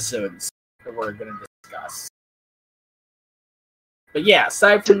two episodes that we're going to discuss. But yeah,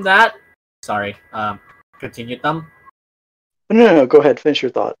 aside from that, sorry, continue, Thumb. No, go ahead, finish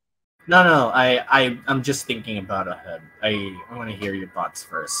your thought. No, I'm just thinking about ahead. I want to hear your thoughts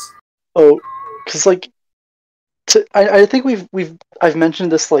first. Oh, because I think I've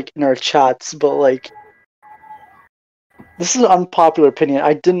mentioned this in our chats, but this is an unpopular opinion.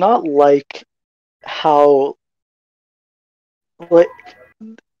 I did not like how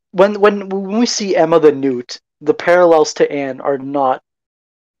when we see Emma the Newt, the parallels to Anne are not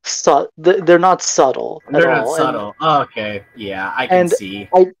they're not subtle at all. They're not subtle. Okay, yeah, I can see.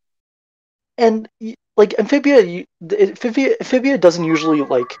 Amphibia doesn't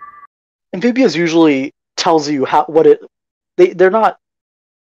usually Amphibia's usually tells you they're not.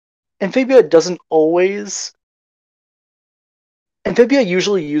 Amphibia doesn't always. Amphibia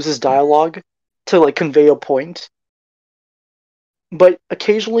usually uses dialogue to convey a point, but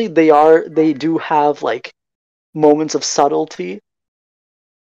occasionally they do have moments of subtlety,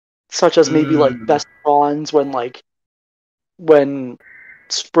 such as maybe best bonds when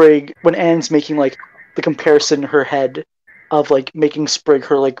Anne's making the comparison in her head of making Sprig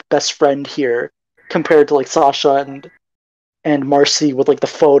her best friend here compared to Sasha and Marcy with the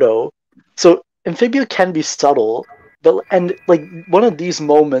photo. So Amphibia can be subtle, but one of these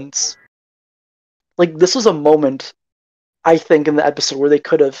moments, this was a moment I think in the episode where they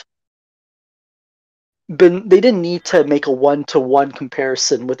could have been. They didn't need to make a 1-to-1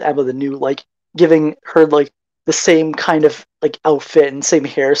 comparison with Emma the New, giving her the same kind of outfit and same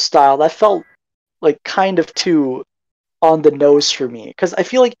hairstyle. That felt kind of too on the nose for me, because I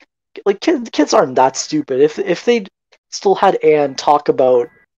feel kids aren't that stupid. If they still had Anne talk about,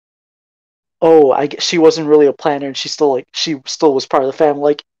 she wasn't really a planner and she still was part of the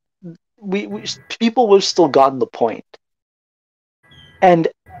family, people would have still gotten the point. And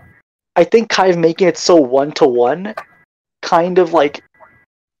I think kind of making it so 1-to-1 kind of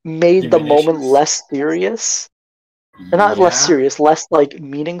made the moment less serious. Yeah. Not less serious, less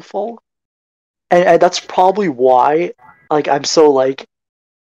meaningful. And that's probably why I'm so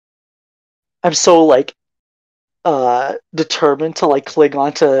determined to cling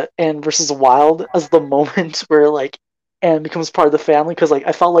on to Anne versus Wild as the moment where Anne becomes part of the family, because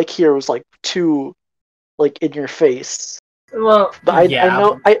I felt here was too like in your face. Well, But I yeah,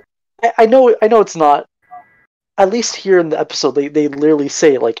 know I know it's not. At least here in the episode, they literally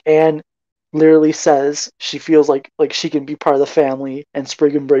say like Anne literally says she feels like she can be part of the family, and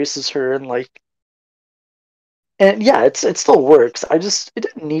Sprig embraces her, and like, and yeah, it still works. It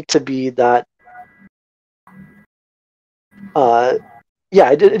didn't need to be that. Uh,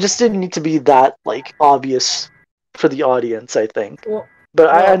 yeah, it just didn't need to be that like obvious for the audience, I think. well, But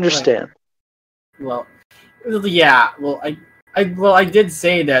I well, understand. well, yeah. I did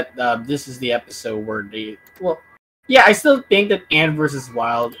say that this is the episode where they. Well, yeah, I still think that Anne versus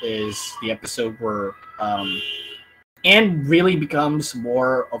Wild is the episode where Anne really becomes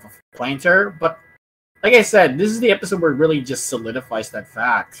more of a planter. But like I said, this is the episode where it really just solidifies that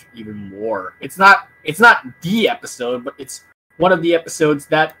fact even more. It's not the episode, but it's one of the episodes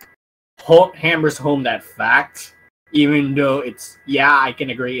that hammers home that fact. Even though I can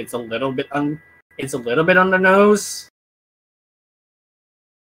agree, it's a little bit on the nose.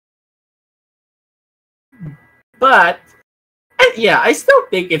 But yeah, I still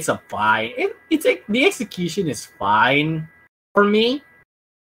think it's a fine. It's like the execution is fine for me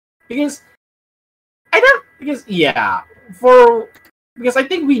because because I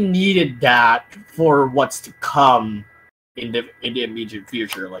think we needed that for what's to come in the immediate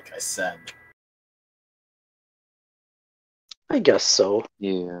future. Like I said, I guess so.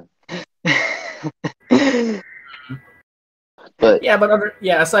 Yeah. But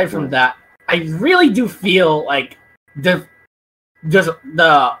aside from that, I really do feel like the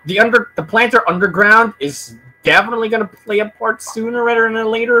planter underground is definitely going to play a part sooner rather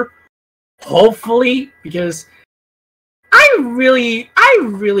than later. Hopefully, because I really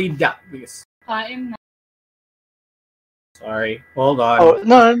doubt this. I'm not. Sorry, hold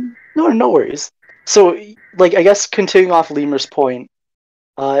on. Oh no worries. So like I guess continuing off Lemur's point,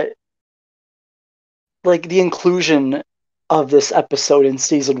 like the inclusion of this episode in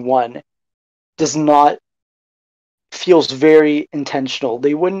season 1 does not feels very intentional.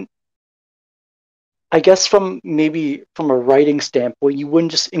 They wouldn't, I guess, from a writing standpoint, you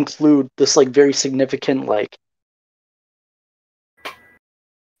wouldn't just include this like very significant like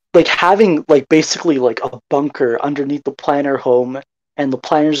having like basically like a bunker underneath the planner home, and the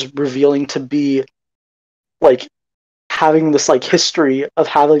planners revealing to be like having this like history of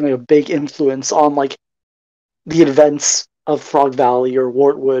having like a big influence on like the events of Frog Valley or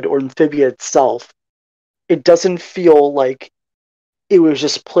Wartwood or Amphibia itself. It doesn't feel like it was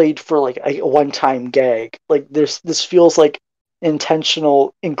just played for like a one-time gag. Like this feels like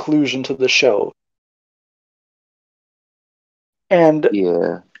intentional inclusion to the show. And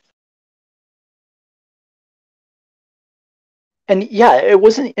yeah, yeah, it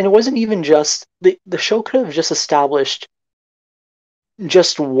wasn't even just the show could have just established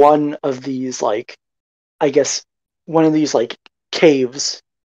just one of these like, I guess, one of these like caves.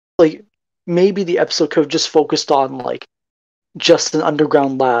 Like maybe the episode could have just focused on like just an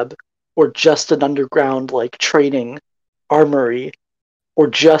underground lab, or just an underground like training armory, or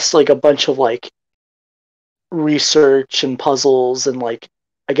just like a bunch of like research and puzzles and like,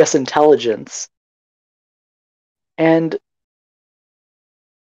 I guess, intelligence. And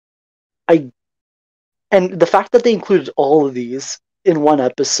I and the fact that they included all of these in one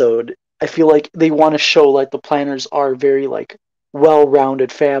episode, I feel like they want to show like the planners are very like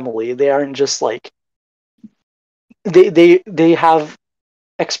well-rounded family. They aren't just like they have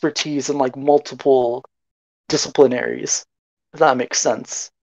expertise in like multiple disciplinaries, if that makes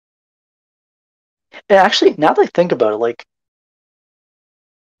sense. And actually, now that I think about it, like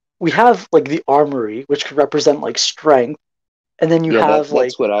we have like the armory, which could represent like strength, and then you yeah. have like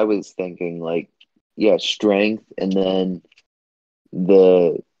That's what I was thinking. Like, yeah, strength, and then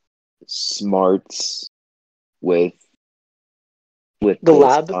the smarts with the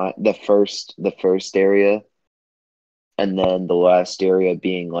lab. the first area, and then the last area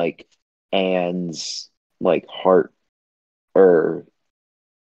being like Anne's like heart, or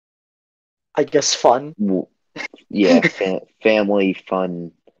I guess fun. yeah, family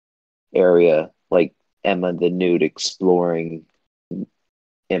fun area, like Emma the Nude exploring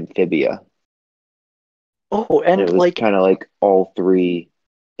Amphibia. Oh, And and it was like, kind of like all three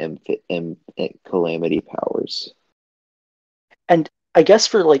calamity powers. and I guess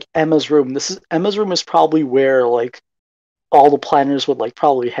for like Emma's room is probably where like all the planners would like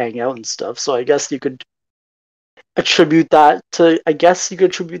probably hang out and stuff. So I guess you could attribute that to, I guess you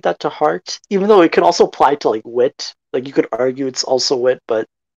could attribute that to heart, even though it could also apply to like wit. Like you could argue it's also wit, but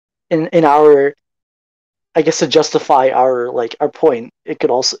in our, I guess, to justify our like our point, it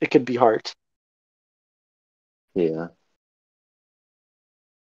could be heart. Yeah.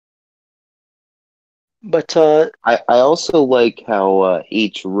 But I also like how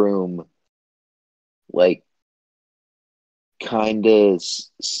each room, like, kind of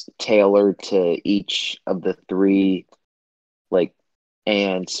tailored to each of the three, like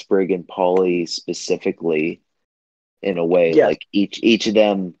Anne, Sprig, and Polly specifically, in a way. yeah, Like each of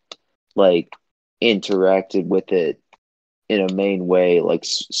them, like, interacted with it in a main way. Like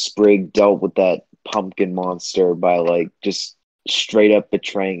Sprig dealt with that pumpkin monster by, like, just straight up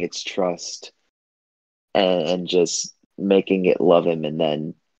betraying its trust and just making it love him, and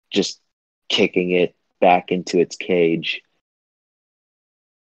then just kicking it back into its cage.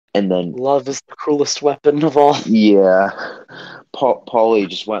 And then, love is the cruelest weapon of all. yeah, Paulie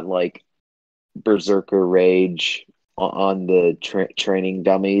just went, like, berserker rage on the training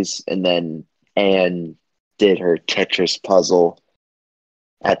dummies, and then Anne did her Tetris puzzle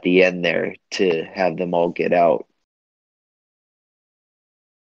at the end there to have them all get out.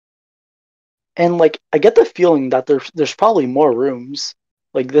 And like, I get the feeling that there's probably more rooms.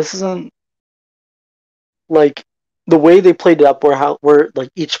 Like, this isn't like the way they played it up, where like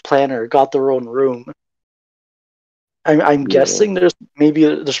each planner got their own room. I'm Yeah. guessing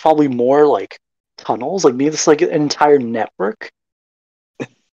there's probably more like tunnels. Like maybe it's like an entire network,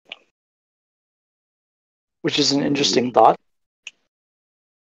 which is an interesting thought.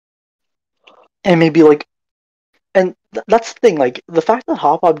 And maybe like, and that's the thing. Like the fact that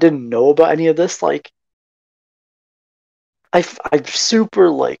Hop Hop didn't know about any of this, like, I'm super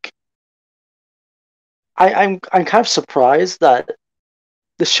like, I'm kind of surprised that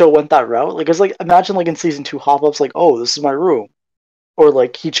the show went that route. Like, it's like, imagine like in season 2, Hop Hop's like, oh, this is my room, or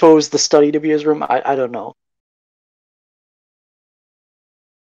like he chose the study to be his room. I don't know,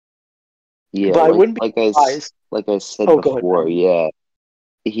 Yeah, but I wouldn't be surprised. like I said Oh, go ahead, before, man. yeah,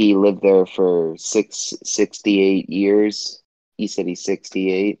 he lived there for 68 years. He said he's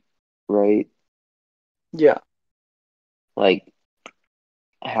 68, right? Yeah, Like,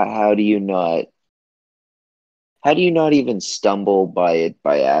 how do you not even stumble by it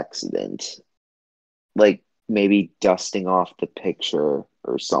by accident? Like, maybe dusting off the picture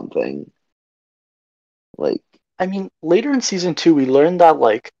or something. Like, I mean, later in season 2, we learned that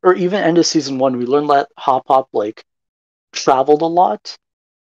like, or even end of season 1, we learned that Hop Hop like traveled a lot.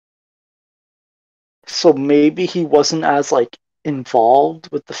 So maybe he wasn't as like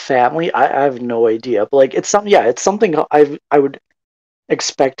involved with the family. I have no idea, but like it's something I would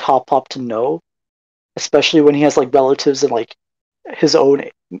expect Hop Hop to know, especially when he has like relatives in like his own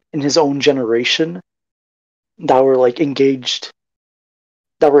in his own generation that were like engaged,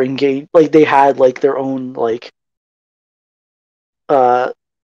 like they had like their own like uh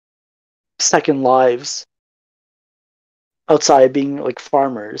second lives outside being like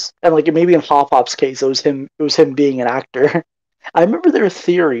farmers. And like maybe in Hop Hop's case it was him being an actor. I remember there were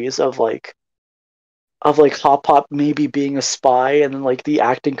theories of like Hop Hop maybe being a spy, and then like the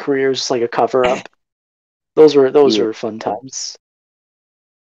acting career is just like a cover up. Those yeah. were fun times.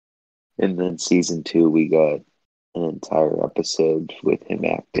 And then season 2, we got an entire episode with him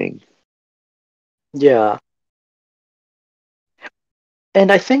acting. Yeah.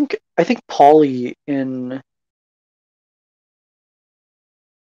 And I think Polly in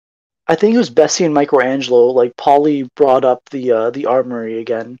I think it was Bessie and Michelangelo. Like Polly brought up the armory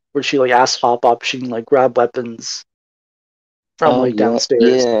again, where she like asked Hop Hop if she can like grab weapons from Oh like yeah,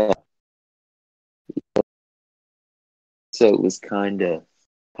 downstairs. yeah. So it was kind of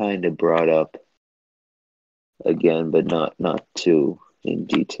brought up again, but not too in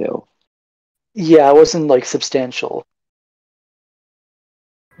detail. Yeah, it wasn't like substantial.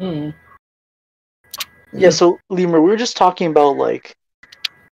 Hmm. Yeah, so Lemur, we were just talking about like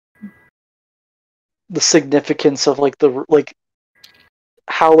the significance of like the like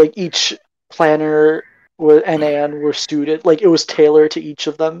how like each planner and Anne were suited, like it was tailored to each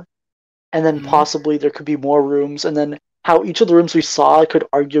of them, and then Hmm. possibly there could be more rooms, and then how each of the rooms we saw could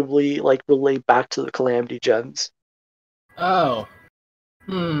arguably like relate back to the Calamity Gems. Oh.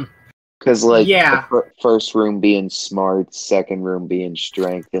 Hmm. Because, like, the Yeah. first room being smart, second room being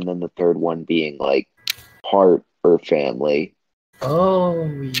strength, and then the third one being, like, heart or family Oh,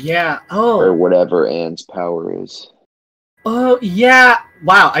 yeah. or Oh. whatever Anne's power is. Oh, yeah.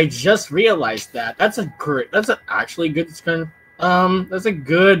 Wow, I just realized that. That's an actually good that's a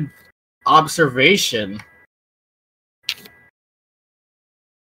good observation.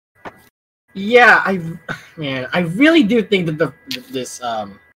 Yeah, I really do think that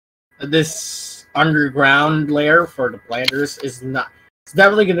this underground layer for the planters it's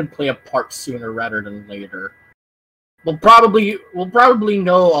definitely going to play a part sooner rather than later. We'll probably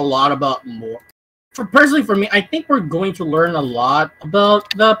know a lot about more. For me, I think we're going to learn a lot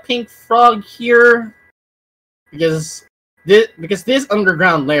about the pink frog here because this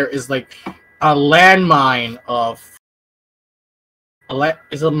underground lair is like a landmine of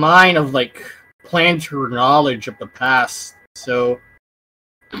is a mine of like planter knowledge of the past. So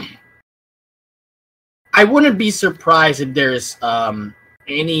I wouldn't be surprised if there's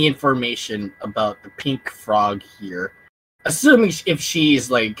any information about the pink frog here, assuming if she's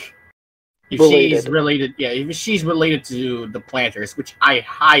related, yeah, if she's related to the planters, which I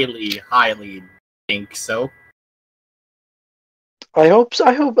highly think so. I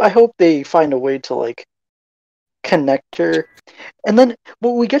hope they find a way to like connect her. And then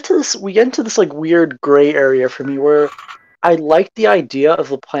we get into this like weird gray area for me where I like the idea of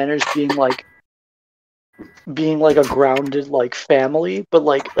the planners being like a grounded like family, but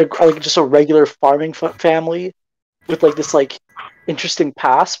like just a regular farming family with like this like interesting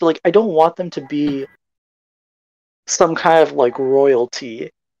past, but like I don't want them to be some kind of like royalty.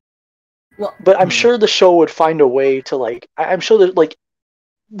 Well, but I'm sure the show would find a way to like I'm sure that like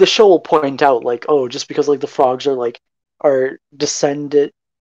the show will point out like, oh, just because like the frogs are descendants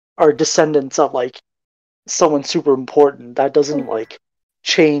of like someone super important, that doesn't like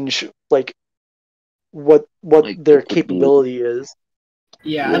change like what Like, their capability is.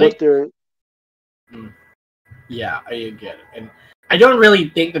 Yeah, yeah, I get it. And I don't really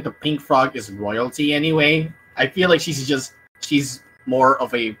think that the pink frog is royalty anyway. I feel like she's more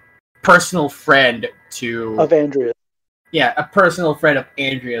of a personal friend of Andrea. Yeah, a personal friend of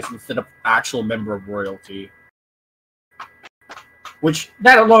Andrea's instead of actual member of royalty. Which,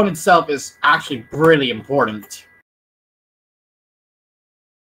 that alone itself is actually really important.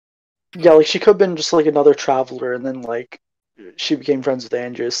 Yeah, like she could have been just like another traveler, and then like she became friends with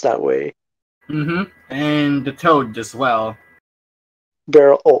Andreas that way. Mm-hmm. And the toad as well.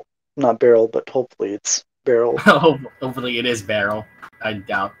 Beryl, oh, not Beryl, but hopefully it's Beryl. Hopefully it is Beryl. I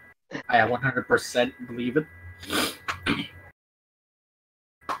doubt. I 100% believe it.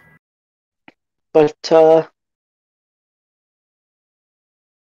 But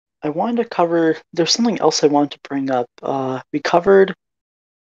I wanted to cover. There's something else I wanted to bring up. We covered.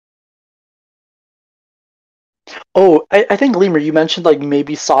 Oh, I think Lemur, you mentioned like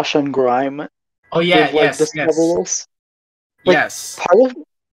maybe Sasha and Grime. Oh yeah, would, like, discover this. Like, yes. Part of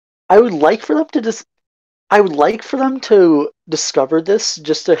I would like for them to I would like for them to discover this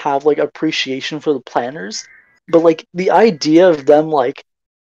just to have like appreciation for the planners. But like the idea of them like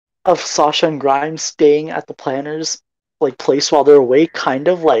of Sasha and Grimes staying at the planners like place while they're away, kind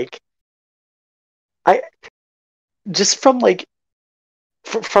of like I just from like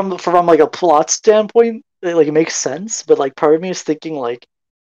from like a plot standpoint, it makes sense. But like part of me is thinking like,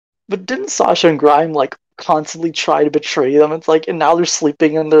 but didn't Sasha and Grime like constantly try to betray them? It's like, and now they're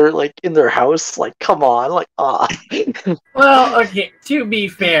sleeping in their house. Like, come on, like Well, okay. To be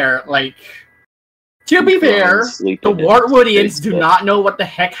fair, the Wartwoodians do not know what the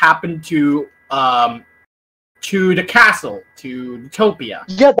heck happened to the castle, to Utopia.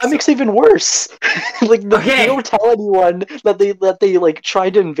 Yeah, that makes it even worse. They don't tell anyone that they like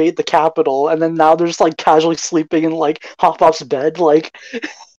tried to invade the capital, and then now they're just like casually sleeping in like Hop Pop's bed. Like,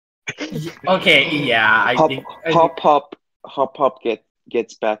 okay, yeah, I think Hop Pop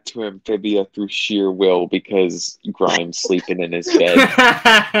gets back to Amphibia through sheer will because Grime's sleeping in his bed.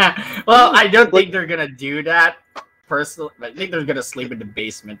 Well, I don't think they're gonna do that personally. I think they're gonna sleep in the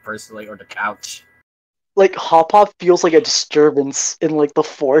basement personally, or the couch. Like Hop Pop feels like a disturbance in like the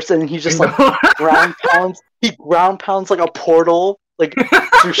force, and he's just like ground pounds. He ground pounds like a portal, like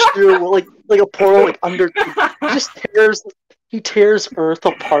through sheer will, like a portal like under. He tears Earth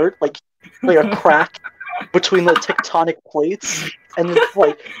apart like a crack between the tectonic plates, and then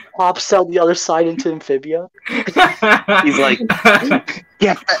like pops out the other side into Amphibia. He's like,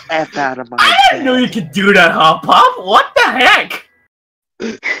 get the F out of my I didn't know you could do that, Hop Pop. What the heck?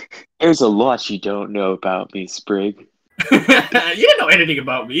 There's a lot you don't know about me, Sprig. You didn't know anything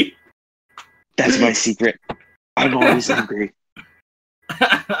about me. That's my secret. I'm always angry.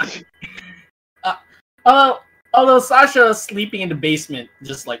 Although Sasha sleeping in the basement,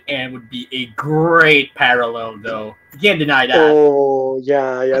 just like Anne, would be a great parallel, though. You can't deny that. Oh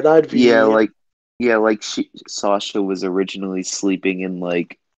yeah, that'd be Sasha was originally sleeping in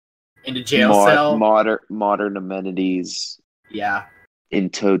like in the jail cell, modern amenities. Yeah. In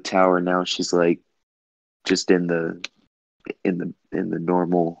Toad Tower. Now she's like just in the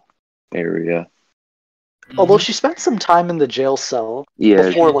normal area. Although she spent some time in the jail cell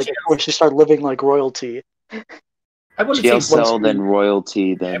before when she started living like royalty. I wouldn't jail say cell, then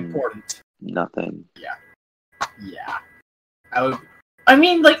royalty, then important. Nothing. Yeah. I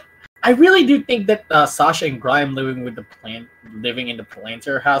mean, like, I really do think that Sasha and Grime living in the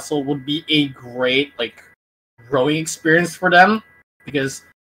planter household would be a great like growing experience for them, because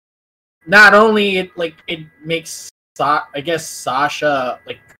not only it makes I guess Sasha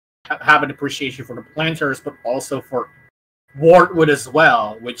like have an appreciation for the planters, but also for Wartwood as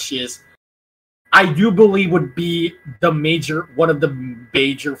well, which is, I do believe, would be one of the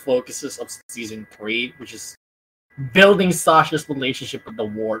major focuses of season 3, which is building Sasha's relationship with the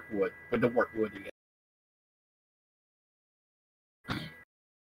Wartwood again.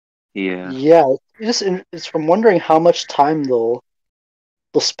 Yeah. Yeah, it's from wondering how much time they'll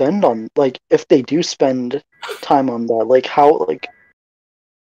spend on, like, if they do spend time on that, like how, like,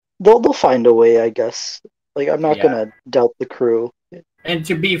 they'll find a way, I guess. Like, I'm not gonna doubt the crew. And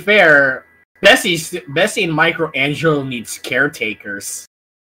to be fair, Bessie and Michelangelo needs caretakers.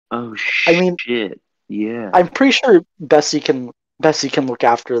 Oh shit! I mean, yeah. I'm pretty sure Bessie can look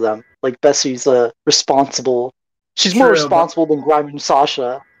after them. Like, Bessie's responsible. She's more responsible than Grime and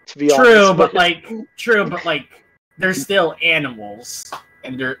Sasha, to be honest. True, but they're still animals,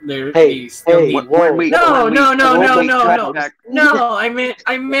 and they still need. No. I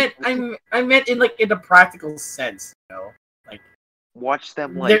meant in in a practical sense, you know. Watch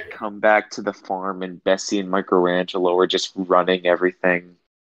them come back to the farm, and Bessie and Michelangelo are just running everything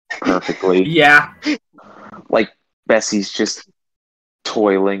perfectly. Yeah. Like, Bessie's just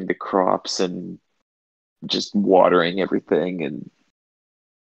toiling the crops and just watering everything, and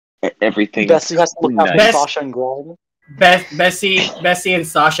everything. Bessie has to look after Sasha and Grime. Bessie and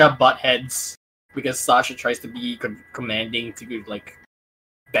Sasha butt heads because Sasha tries to be commanding to like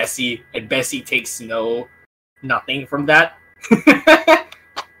Bessie, and Bessie takes nothing from that.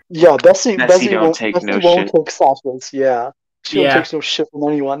 Yeah, Bessie won't take Sasha's. Yeah, she don't take no shit from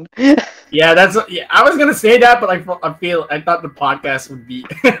anyone. Yeah, I was gonna say that, but I thought the podcast would be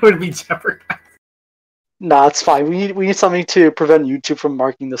jeopardized. Nah, it's fine. We need something to prevent YouTube from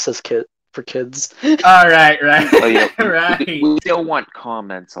marking this as for kids. All right. Oh, yeah. Right. We don't want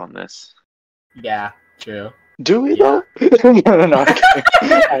comments on this. Yeah, true. Do we though? No,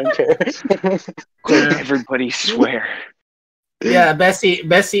 I don't care. Everybody swear. Yeah,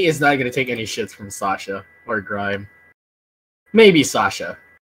 Bessie is not gonna take any shits from Sasha or Grime. Maybe Sasha.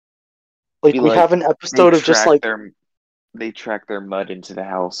 Like, we have an episode of just like they track their mud into the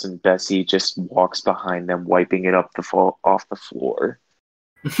house, and Bessie just walks behind them, wiping it off the floor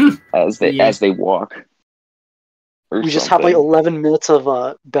as they walk. We just have like 11 minutes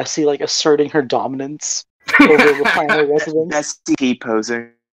of Bessie like asserting her dominance over the final residents. Bessie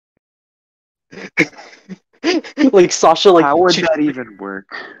T-posing. Like, Sasha, like, how would that even work?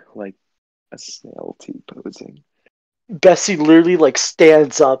 Like a snail T-posing. Bessie literally like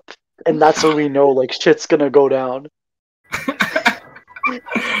stands up, and that's when we know like shit's gonna go down.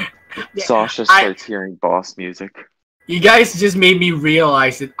 Sasha starts hearing boss music. You guys just made me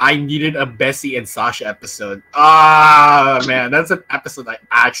realize that I needed a Bessie and Sasha episode. Ah, man, that's an episode I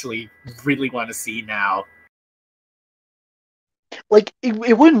actually really want to see now. Like,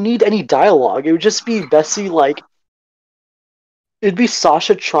 it wouldn't need any dialogue. It would just be Bessie, like, it'd be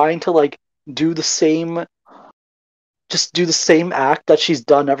Sasha trying to like do the same act that she's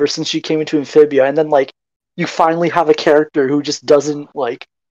done ever since she came into Amphibia, and then like you finally have a character who just doesn't like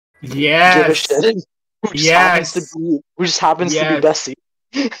give a shit. Who just happens to be Bessie.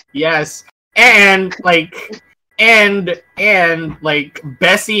 Yes. And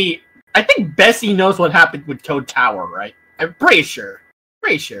Bessie, I think Bessie knows what happened with Toad Tower, right? I'm pretty sure.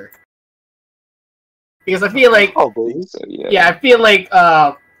 Because I feel like I feel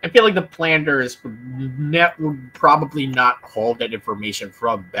like the planters would probably not hold that information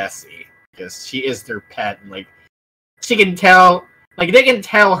from Bessie, because she is their pet, and like she can tell, like they can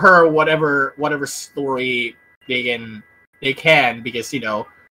tell her whatever story they can, because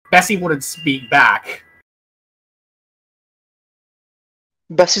Bessie wouldn't speak back.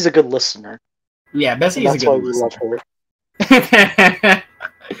 Bessie's a good listener. Yeah, Bessie is a good listener. That's why we love her.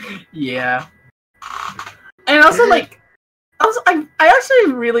 Yeah. And also I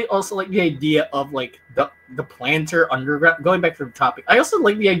actually really also like the idea of like the planter underground. Going back to the topic, I also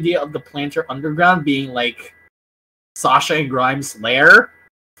like the idea of the planter underground being like Sasha and Grime's lair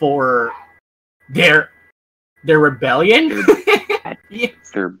for their rebellion.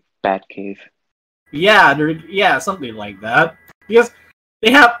 Their bat cave. Yeah, something like that. Because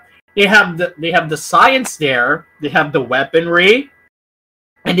they have the science there, they have the weaponry,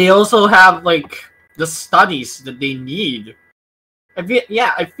 and they also have like the studies that they need. I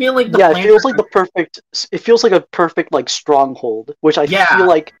feel like it feels like a perfect like stronghold, which I feel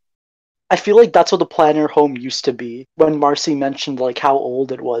like that's what the planner home used to be when Marcy mentioned like how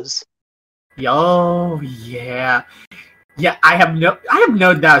old it was. Oh yeah. Yeah, I have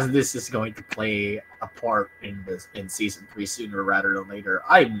no doubt this is going to play apart in season 3 sooner rather than later.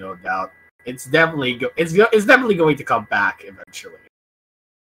 I have no doubt it's definitely going to come back eventually.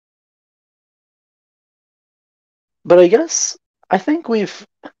 But I guess I think we've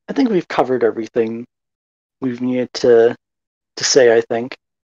covered everything we've needed to say. I think.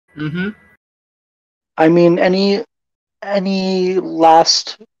 Mm-hmm. I mean, any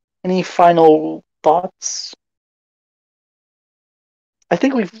final thoughts? I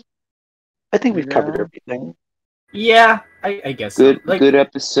think we've covered No. everything. Yeah, I guess Good, so. good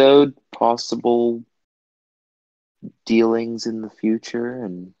episode. Possible dealings in the future,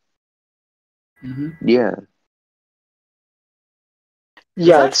 and yeah.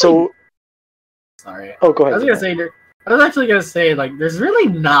 Yeah. Actually, So, sorry. go I ahead. was gonna say I was actually gonna say like there's really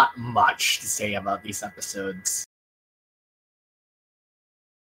not much to say about these episodes.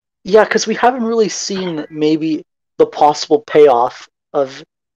 Yeah, because we haven't really seen maybe the possible payoff of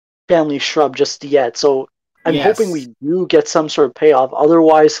Family Shrub just yet. So I'm hoping we do get some sort of payoff.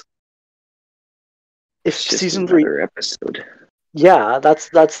 Otherwise, if It's just season 3, another episode. yeah, that's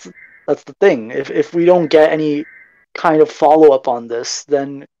the thing. If we don't get any kind of follow up on this,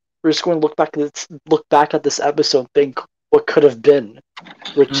 then we're just going to look back at this episode, and think what could have been,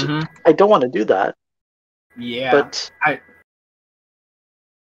 which I don't want to do that. Yeah, but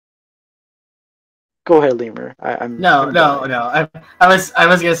go ahead, Lemur. I'm no. I was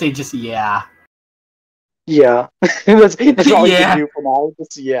gonna say just yeah. Yeah, that's all you Yeah. can do for now.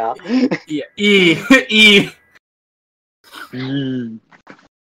 Just yeah. Yeah. E.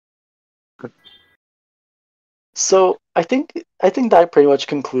 So I think that pretty much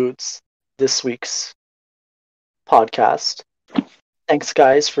concludes this week's podcast. Thanks,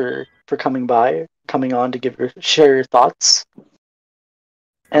 guys, for coming on to share your thoughts.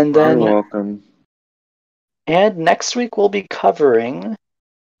 And You're then, welcome. and next week we'll be covering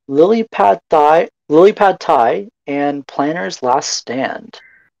Lily Pad Thai and Planner's Last Stand.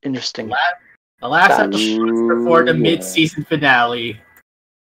 Interesting. The last Batch. episode before the Yeah. mid-season finale.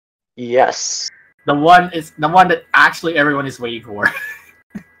 Yes. The one that actually everyone is waiting for.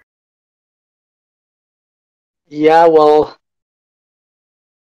 Yeah, well,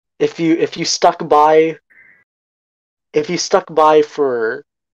 if you stuck by for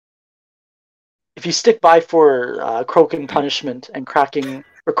Croaking punishment and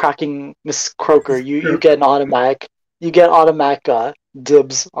cracking Miss Croaker, you get an automatic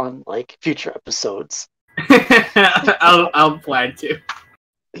dibs on like future episodes. I'll plan to.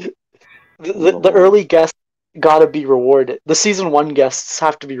 The early guests gotta be rewarded. The season 1 guests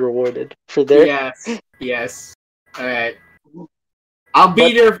have to be rewarded for their Yes. All right. I'll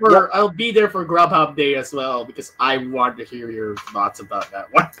be there for Grubhub Day as well because I want to hear your thoughts about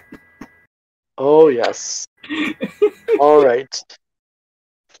that one. Oh yes. All right.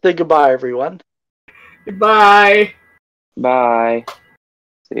 Say goodbye, everyone. Goodbye. Bye.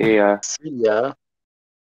 See ya. See ya.